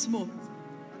 lots more.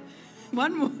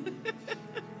 One more.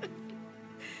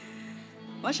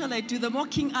 What shall I do, the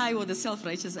mocking eye or the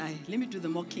self-righteous eye? Let me do the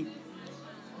mocking.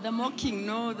 The mocking,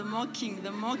 no, the mocking eye,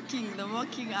 the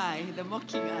mocking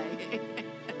eye.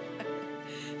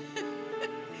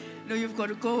 No, you've got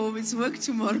to go home, it's work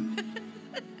tomorrow.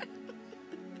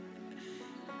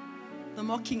 The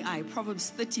mocking eye, Proverbs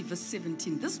 30 verse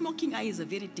 17. This mocking eye is a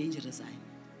very dangerous eye.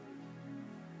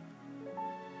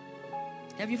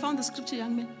 Have you found the scripture,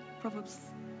 young man?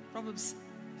 Proverbs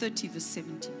 30 verse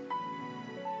 17.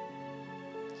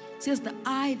 It says, the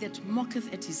eye that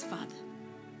mocketh at his father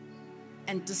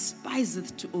and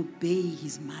despiseth to obey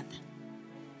his mother.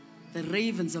 The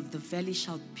ravens of the valley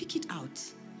shall pick it out,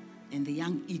 and the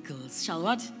young eagles shall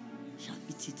what? Shall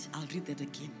eat it. I'll read that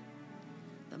again.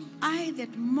 The eye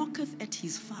that mocketh at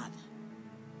his father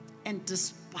and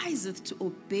despiseth to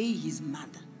obey his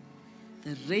mother.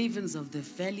 The ravens of the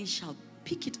valley shall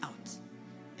pick it out,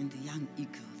 and the young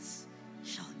eagles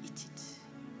shall eat it.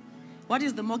 What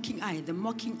is the mocking eye? The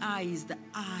mocking eye is the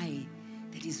eye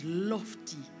that is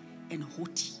lofty and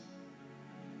haughty.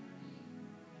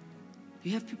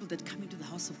 You have people that come into the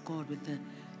house of God with a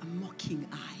mocking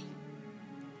eye.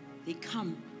 They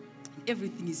come and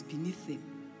everything is beneath them.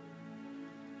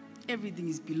 Everything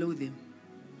is below them.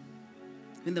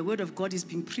 When the word of God is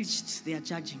being preached, they are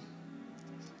judging.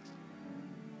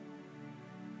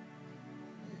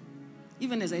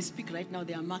 Even as I speak right now,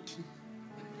 they are mocking.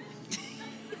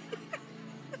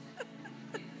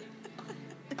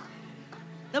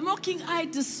 The mocking eye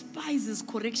despises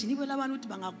correction.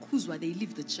 They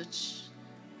leave the church.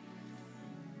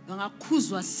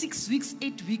 6 weeks,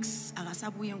 8 weeks.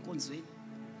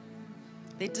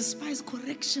 They despise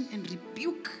correction and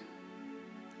rebuke.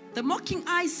 The mocking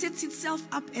eye sets itself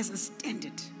up as a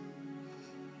standard.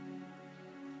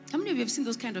 How many of you have seen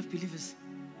those kind of believers?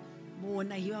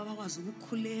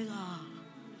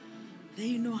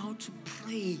 They know how to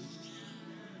pray.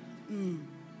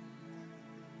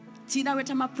 Tina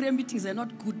wetama prayer meetings are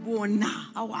not good.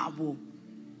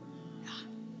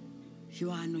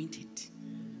 You are anointed.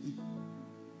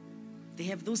 They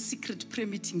have those secret prayer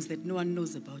meetings that no one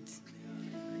knows about.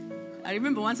 I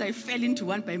remember once I fell into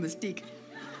one by mistake.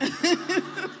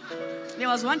 There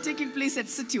was one taking place at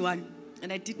City One,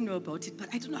 and I didn't know about it, but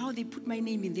I don't know how they put my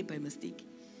name in there by mistake.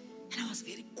 And I was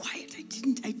very quiet.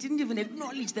 I didn't even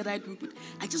acknowledge that I had been put.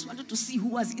 I just wanted to see who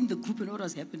was in the group and what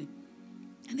was happening.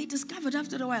 And they discovered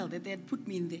after a while that they had put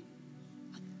me in there.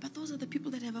 But those are the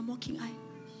people that have a mocking eye.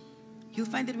 You'll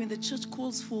find that when the church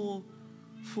calls for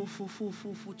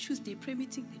Tuesday prayer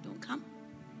meeting, they don't come.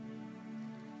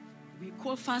 We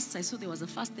call fasts. I saw there was a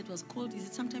fast that was called, is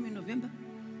it sometime in November?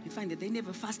 You find that they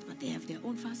never fast, but they have their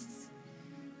own fasts.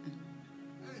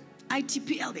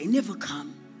 ITPL, they never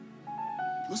come.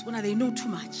 Because when they know too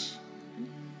much.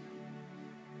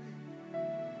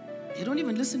 They don't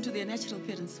even listen to their natural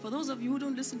parents. For those of you who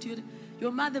don't listen to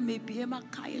your mother may be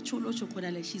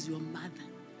she's your mother.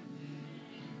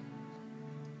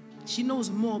 She knows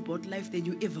more about life than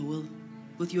you ever will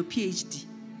with your PhD.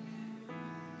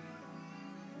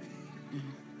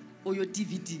 Or your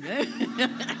DVD.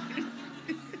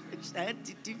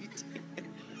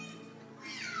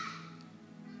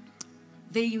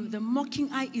 The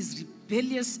mocking eye is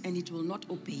rebellious and it will not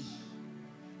obey.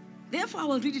 Therefore, I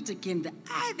will read it again. The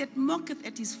eye that mocketh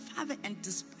at his father and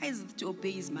despiseth to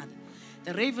obey his mother.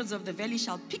 The ravens of the valley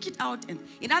shall pick it out. And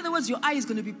in other words, your eye is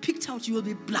going to be picked out. You will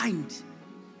be blind.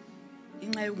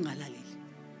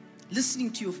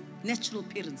 Listening to your natural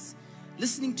parents.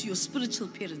 Listening to your spiritual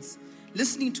parents.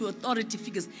 Listening to authority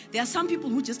figures. There are some people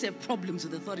who just have problems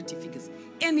with authority figures.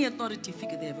 Any authority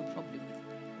figure they have a problem with.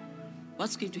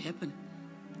 What's going to happen?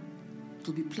 It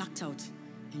will be plucked out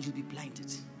and you'll be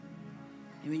blinded.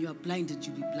 And when you are blinded,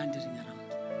 you'll be blundering around.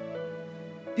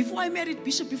 Before I married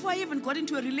Bishop, before I even got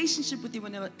into a relationship with him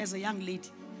as a young lady,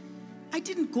 I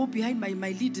didn't go behind my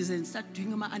leaders and start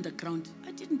doing my underground.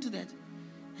 I didn't do that.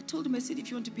 I told him, I said, if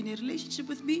you want to be in a relationship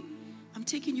with me, I'm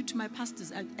taking you to my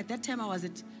pastors. At that time, I was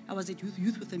at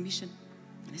Youth with a Mission.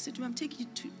 And I said to him, I'm taking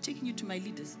you to my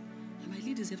leaders. And my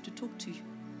leaders have to talk to you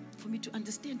for me to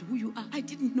understand who you are. I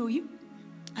didn't know him.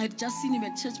 I had just seen him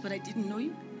at church, but I didn't know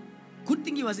him. Good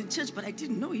thing he was in church, but I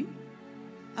didn't know him.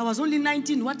 I was only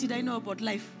 19. What did I know about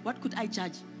life? What could I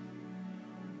judge?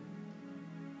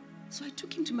 So I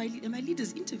took him to my leader. My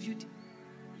leaders interviewed him.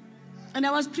 And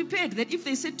I was prepared that if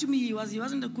they said to me he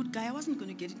wasn't a good guy, I wasn't going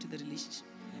to get into the relationship.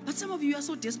 But some of you are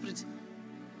so desperate.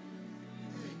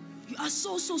 You are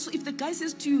so. If the guy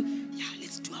says to you, yeah,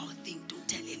 let's do our thing, don't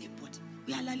tell anybody.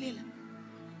 We are lalela.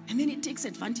 And then he takes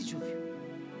advantage of you.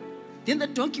 Then the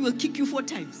donkey will kick you 4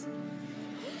 times.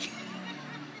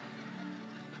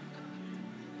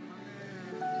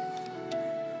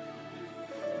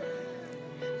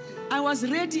 I was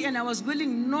ready and I was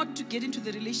willing not to get into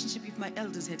the relationship if my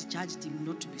elders had judged him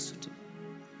not to be suitable.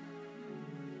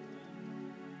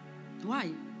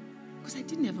 Why? Because I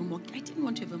didn't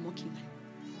want to have a mocking eye.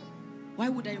 Why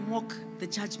would I mock the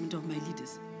judgment of my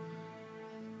leaders?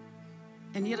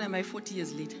 And here am I 40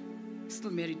 years later,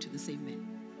 still married to the same man.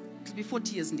 It'll be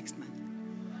 40 years next month.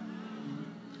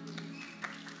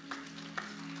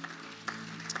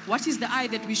 What is the eye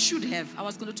that we should have? I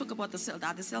was going to talk about the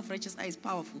self-righteous eye is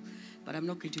powerful, but I'm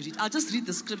not going to read. I'll just read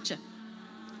the scripture.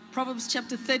 Proverbs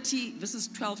chapter 30, verses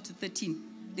 12 to 13.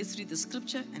 Let's read the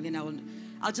scripture, and then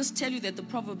I'll just tell you that the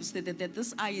Proverbs that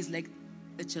this eye is like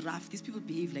a giraffe. These people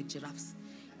behave like giraffes.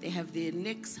 They have their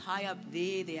necks high up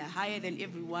there. They are higher than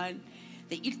everyone.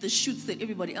 They eat the shoots that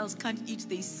everybody else can't eat.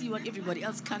 They see what everybody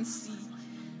else can't see.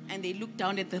 And they look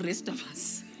down at the rest of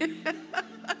us.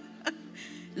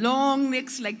 Long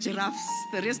necks like giraffes.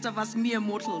 The rest of us mere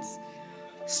mortals.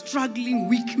 Struggling,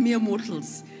 weak mere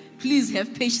mortals. Please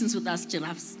have patience with us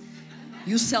giraffes.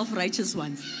 You self-righteous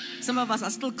ones. Some of us are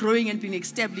still growing and being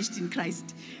established in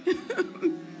Christ.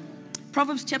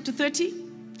 Proverbs chapter 30.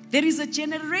 There is a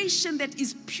generation that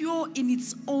is pure in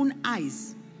its own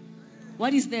eyes.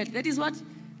 What is that? That is what?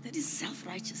 That is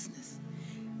self-righteousness.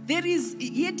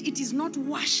 Yet it is not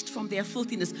washed from their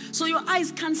filthiness. So your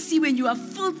eyes can't see when you are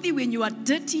filthy, when you are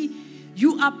dirty.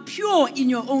 You are pure in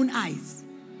your own eyes.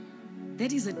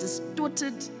 That is a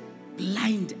distorted,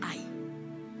 blind eye.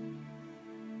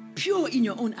 Pure in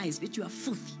your own eyes, but you are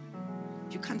filthy.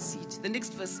 You can't see it. The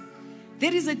next verse.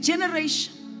 There is a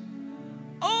generation.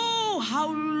 Oh,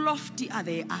 how lofty are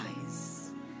their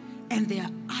eyes, and their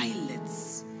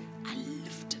eyelids are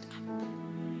lifted up.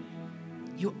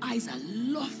 Your eyes are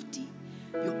lofty.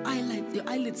 Your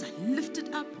eyelids are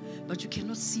lifted up, but you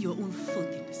cannot see your own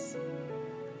filthiness.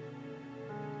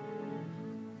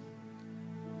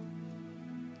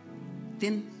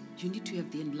 Then you need to have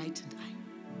the enlightened eye.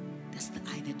 That's the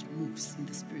eye that moves in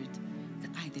the spirit, the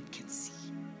eye that can see.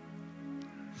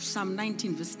 Psalm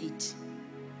 19 verse 8.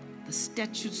 The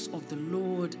statutes of the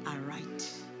Lord are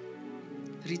right,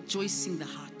 rejoicing the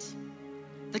heart.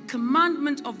 The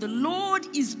commandment of the Lord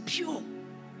is pure,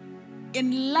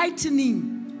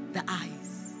 enlightening the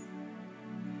eyes.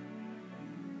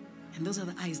 And those are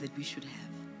the eyes that we should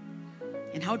have.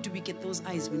 And how do we get those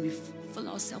eyes? When we fill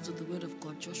ourselves with the word of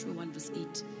God. Joshua 1 verse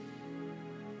 8.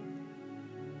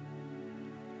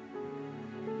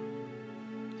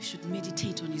 We should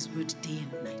meditate on his word day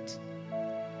and night,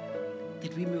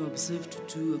 that we may observe to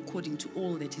do according to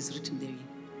all that is written therein.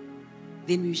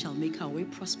 Then we shall make our way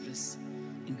prosperous,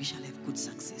 and we shall have good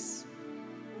success.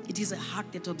 It is a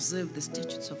heart that observes the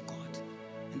statutes of God.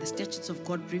 And the statutes of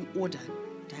God bring order,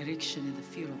 direction, and the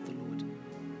fear of the Lord.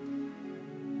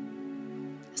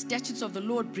 The statutes of the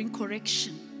Lord bring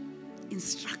correction,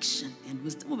 instruction, and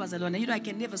wisdom. You know, I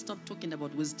can never stop talking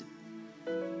about wisdom.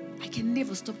 I can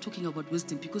never stop talking about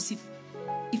wisdom, because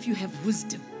if you have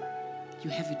wisdom, you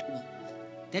have it all.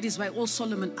 That is why all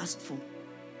Solomon asked for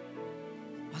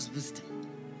was wisdom.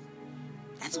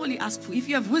 That's all he asked for. If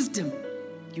you have wisdom,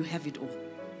 you have it all.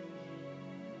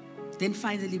 Then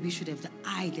finally, we should have the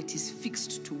eye that is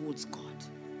fixed towards God.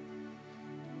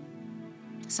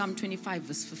 Psalm 25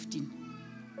 verse 15.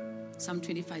 Psalm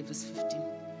 25 verse 15.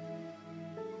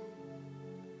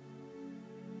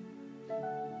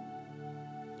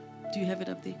 Do you have it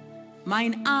up there?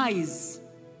 Mine eyes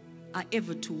are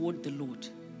ever toward the Lord,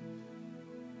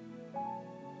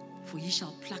 for he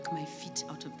shall pluck my feet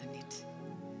out of the net.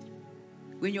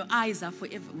 When your eyes are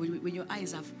forever, when your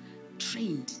eyes are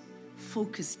trained,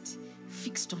 focused,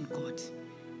 fixed on God,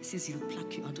 he says he'll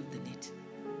pluck you out of the net.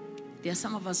 There are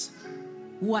some of us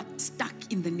who are stuck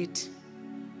in the net.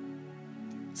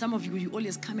 Some of you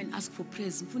always come and ask for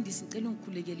prayers.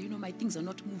 You know, my things are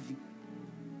not moving.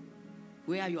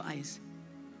 Where are your eyes?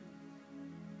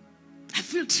 I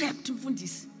feel trapped,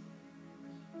 Mfundisi.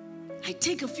 I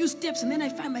take a few steps and then I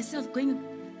find myself going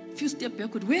a few steps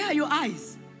backward. Where are your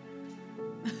eyes?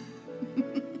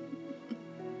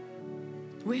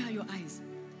 Where are your eyes?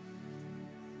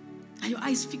 Are your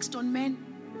eyes fixed on men?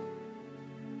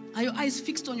 Are your eyes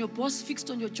fixed on your boss,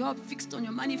 fixed on your job, fixed on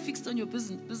your money, fixed on your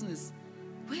business?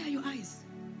 Where are your eyes?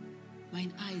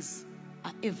 Mine eyes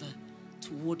are ever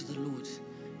toward the Lord,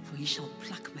 for he shall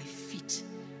pluck my feet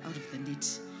out of the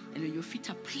net. And when your feet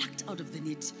are plucked out of the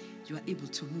net, you are able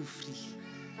to move freely.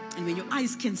 And when your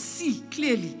eyes can see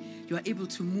clearly, you are able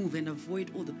to move and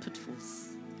avoid all the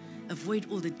pitfalls, avoid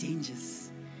all the dangers,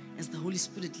 as the Holy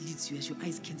Spirit leads you, as your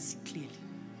eyes can see clearly.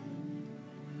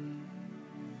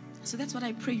 So that's what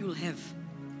I pray you'll have,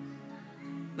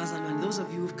 Bazalwane, those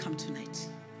of you who've come tonight.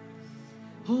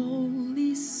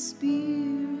 Holy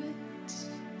Spirit,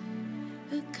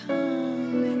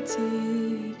 come and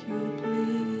take your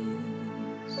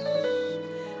place.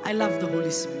 I love the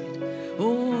Holy Spirit.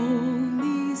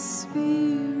 Holy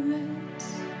Spirit,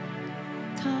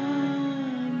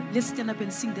 come. Let's stand up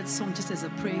and sing that song just as a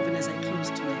prayer, even as I close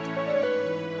tonight.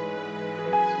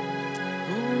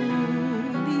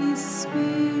 Holy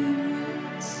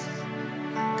Spirit,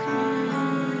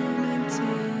 come and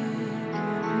take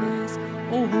your place.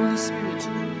 Oh, Holy Spirit.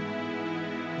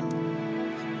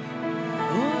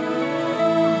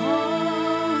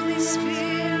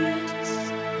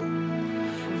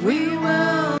 We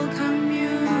welcome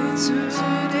you today.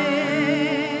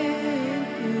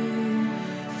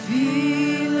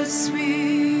 Fill us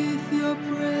with your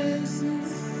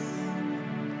presence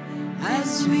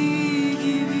as we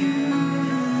give you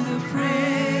the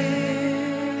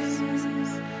praise.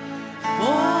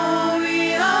 For we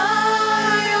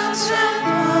are your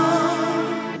temple,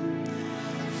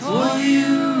 for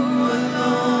you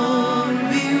alone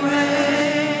we wait.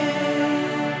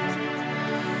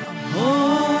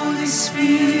 Holy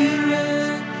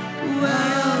Spirit,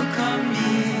 welcome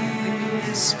in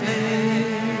this place.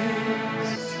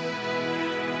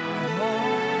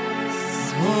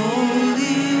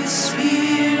 Holy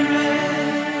Spirit,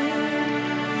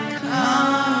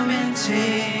 come and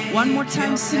take. One more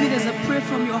time, sing it as a prayer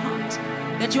from your heart,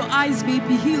 that your eyes may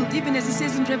be healed, even as it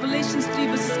says in Revelation 3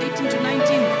 verses 18 to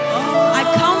 19. I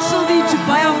counsel thee to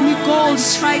buy of me gold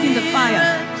tried in the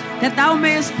fire, that thou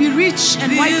mayest be rich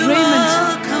and white raiment,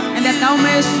 and that thou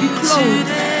mayest be clothed,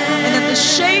 and that the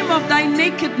shame of thy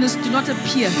nakedness do not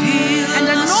appear. And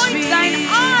anoint thine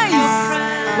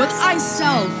eyes with eye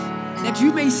salve, that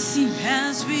you may see.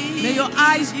 May your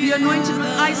eyes be anointed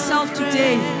with eye salve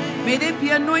today. May they be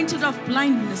anointed of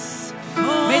blindness.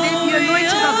 May they be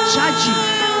anointed of judging.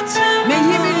 May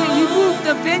he remove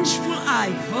the vengeful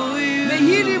eye. May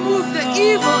he remove the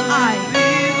evil eye.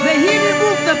 May he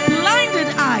remove the blinded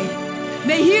eye.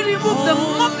 May he remove the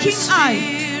mocking eye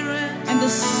and the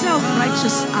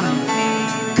self-righteous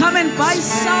eye. Come and buy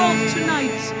salve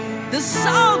tonight, the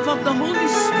salve of the Holy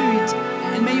Spirit,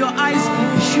 and may your eyes be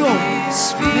pure.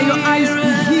 May your eyes be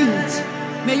healed.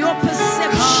 May your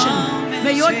perception,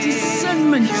 may your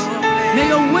discernment, may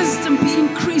your wisdom be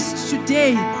increased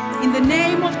today in the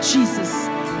name of Jesus.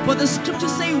 For the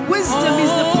scriptures say wisdom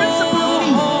is the principal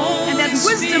thing, and that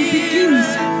wisdom begins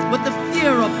with the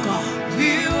fear of God.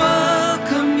 We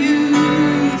welcome you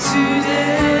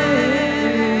today.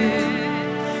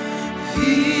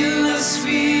 Fill us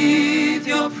with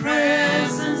your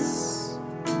presence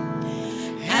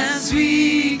as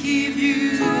we give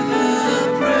you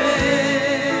the praise.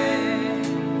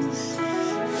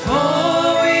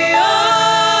 For we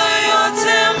are your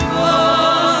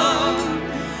temple,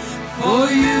 for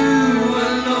you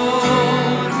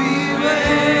alone we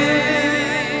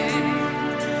wait.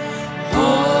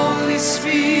 Holy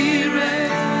Spirit,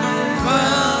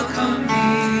 welcome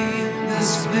in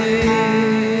this place.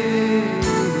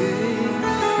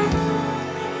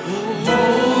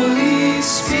 Holy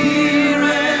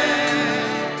Spirit,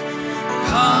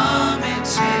 come and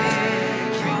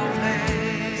take your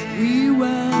place. We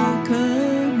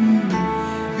welcome you.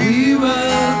 We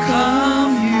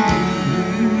welcome you.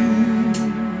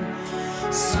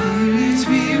 Spirit,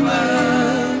 we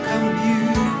welcome you.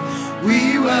 We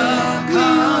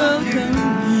welcome you.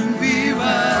 We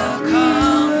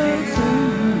welcome you.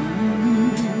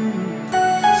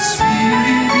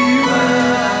 Spirit, we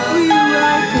welcome you.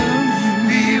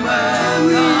 We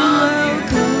welcome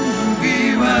you. We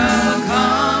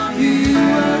welcome you.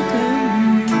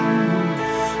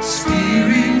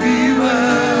 Spirit, we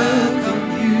welcome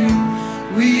you.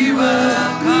 We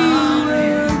welcome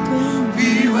you. We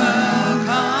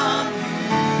welcome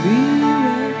you.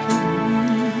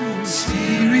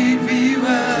 Spirit, we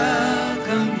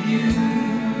welcome you.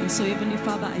 And so, Heavenly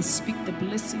Father, I speak the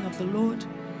blessing of the Lord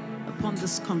upon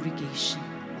this congregation.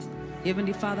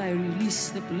 Heavenly Father, I release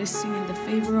the blessing and the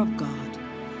favor of God.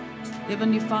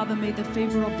 Heavenly Father, may the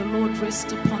favor of the Lord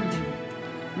rest upon them.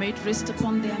 May it rest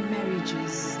upon their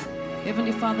marriages.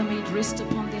 Heavenly Father, may it rest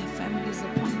upon their families,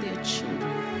 upon their children.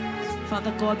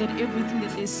 Father God, that everything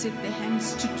that they set their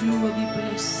hands to do will be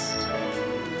blessed.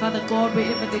 Father God,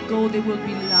 wherever they go, they will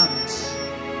be loved.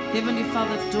 Heavenly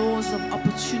Father, doors of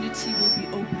opportunity will be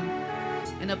open.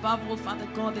 And above all, Father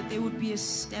God, that they would be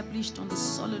established on the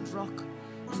solid rock,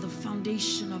 on the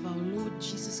foundation of our Lord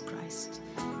Jesus Christ.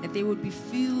 That they would be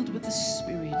filled with the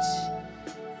Spirit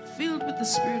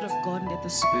of God, and that the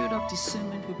spirit of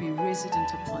discernment would be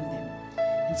resident upon them.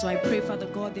 And so I pray, Father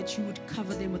God, that you would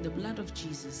cover them with the blood of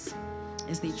Jesus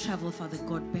as they travel, Father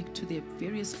God, back to their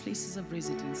various places of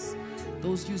residence,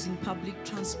 those using public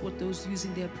transport, those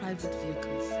using their private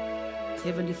vehicles.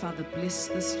 Heavenly Father, bless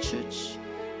this church,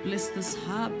 bless this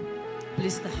hub,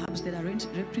 bless the hubs that are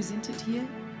represented here.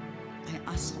 I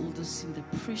ask all this in the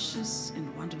precious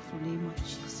and wonderful name of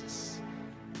Jesus.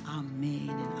 Amen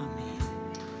and amen.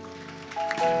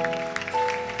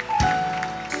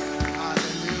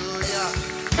 Hallelujah.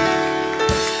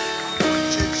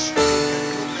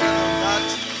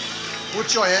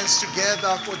 Put your hands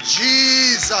together for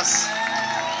Jesus.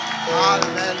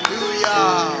 Hallelujah.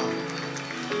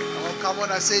 Oh, come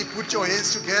on, I say, put your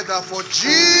hands together for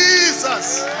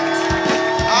Jesus.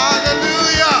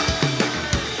 Hallelujah.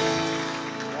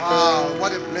 Wow,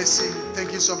 what a blessing.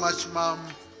 Thank you so much, Mom.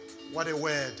 What a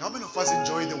word. How many of us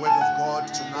enjoy the word of God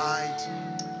tonight?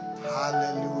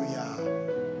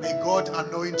 Hallelujah. May God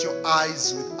anoint your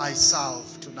eyes with eye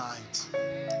salve tonight.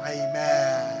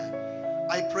 Amen.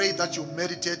 I pray that you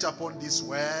meditate upon this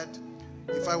word.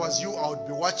 If I was you, I would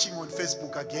be watching on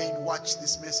Facebook again. Watch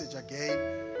this message again.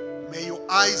 May your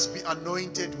eyes be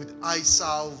anointed with eye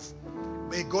salve.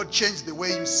 May God change the way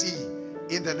you see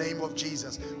in the name of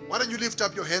Jesus. Why don't you lift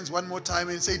up your hands one more time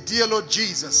and say, Dear Lord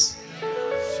Jesus,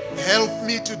 help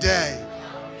me today.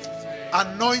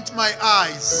 Anoint my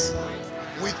eyes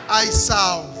with eye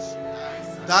salve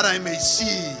that I may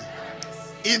see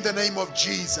in the name of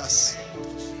Jesus.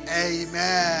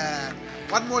 Amen.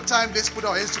 One more time, let's put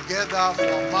our hands together for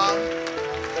our mom.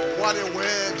 What a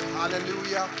word.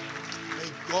 Hallelujah. May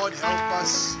God help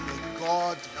us. May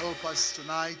God help us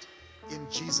tonight in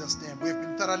Jesus' name. We've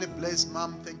been thoroughly blessed,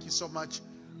 Mom. Thank you so much.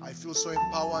 I feel so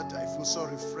empowered. I feel so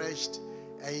refreshed.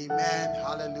 Amen.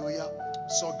 Hallelujah.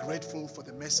 So grateful for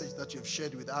the message that you have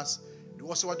shared with us. We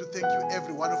also want to thank you,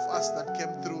 every one of us that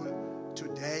came through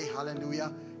today.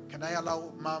 Hallelujah. Can I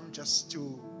allow Mom just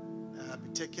to be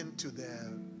taken to the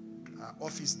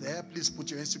office there? Please put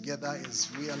your hands together as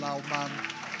we allow Mom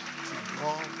to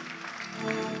go.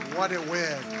 What a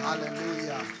word.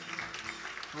 Hallelujah.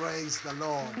 Praise the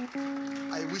Lord.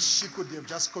 I wish she could have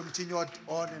just continued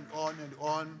on and on and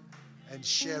on and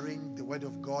sharing the word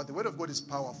of God. The word of God is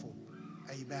powerful.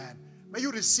 Amen. May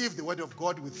you receive the word of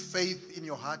God with faith in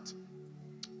your heart.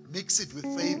 Mix it with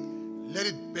faith. Let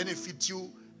it benefit you.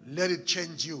 Let it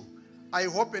change you. I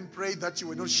hope and pray that you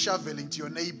were not shoveling to your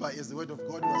neighbor as the word of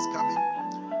God was coming.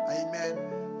 Amen.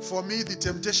 For me, the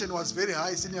temptation was very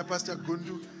high, Senior Pastor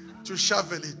Gundu, to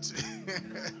shovel it.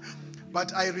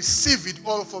 But I receive it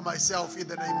all for myself in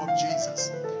the name of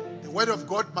Jesus. The word of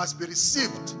God must be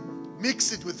received.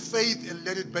 Mix it with faith and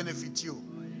let it benefit you.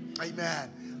 Amen.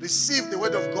 Receive the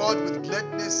word of God with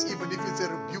gladness, even if it's a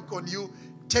rebuke on you.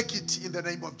 Take it in the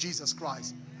name of Jesus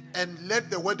Christ. And let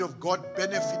the word of God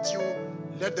benefit you.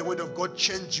 Let the word of God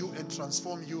change you and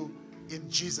transform you in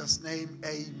Jesus' name.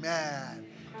 Amen.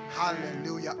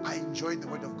 Hallelujah. I enjoyed the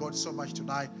word of God so much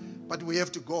tonight. But we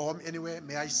have to go home anyway.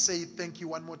 May I say thank you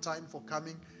one more time for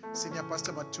coming. Senior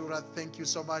Pastor Matura, thank you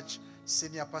so much.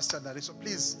 Senior Pastor Nariso,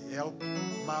 please help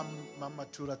Mom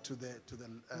Matura to the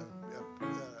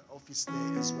office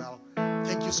there as well.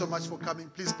 Thank you so much for coming.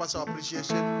 Please pass our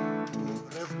appreciation to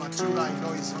Rev Matura. I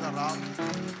know he's not around.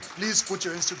 Please put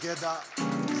your hands together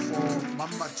for Mom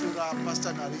Matura,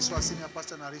 Pastor Nariso, Senior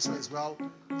Pastor Nariso as well.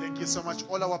 Thank you so much.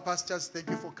 All our pastors, thank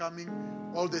you for coming.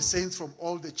 All the saints from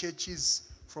all the churches,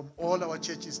 from all our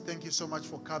churches, thank you so much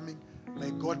for coming.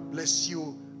 May God bless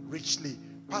you richly.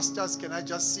 Pastors, can I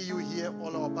just see you here,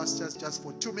 all our pastors, just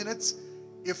for 2 minutes?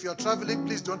 If you're traveling,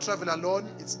 please don't travel alone.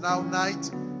 It's now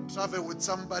night. Travel with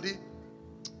somebody.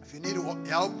 If you need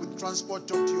help with transport,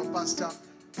 talk to your pastor.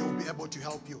 He will be able to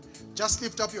help you. Just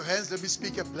lift up your hands. Let me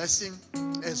speak a blessing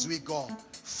as we go.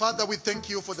 Father, we thank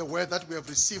you for the word that we have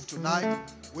received tonight.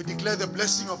 We declare the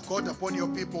blessing of God upon your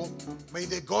people. May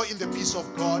they go in the peace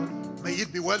of God. May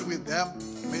it be well with them.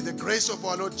 May the grace of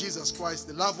our Lord Jesus Christ,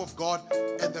 the love of God,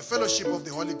 and the fellowship of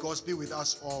the Holy Ghost be with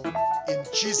us all. In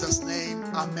Jesus' name,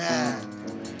 amen.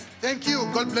 Thank you.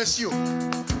 God bless you.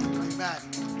 Amen.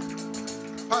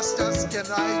 Pastors, can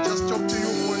I just talk to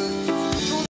you?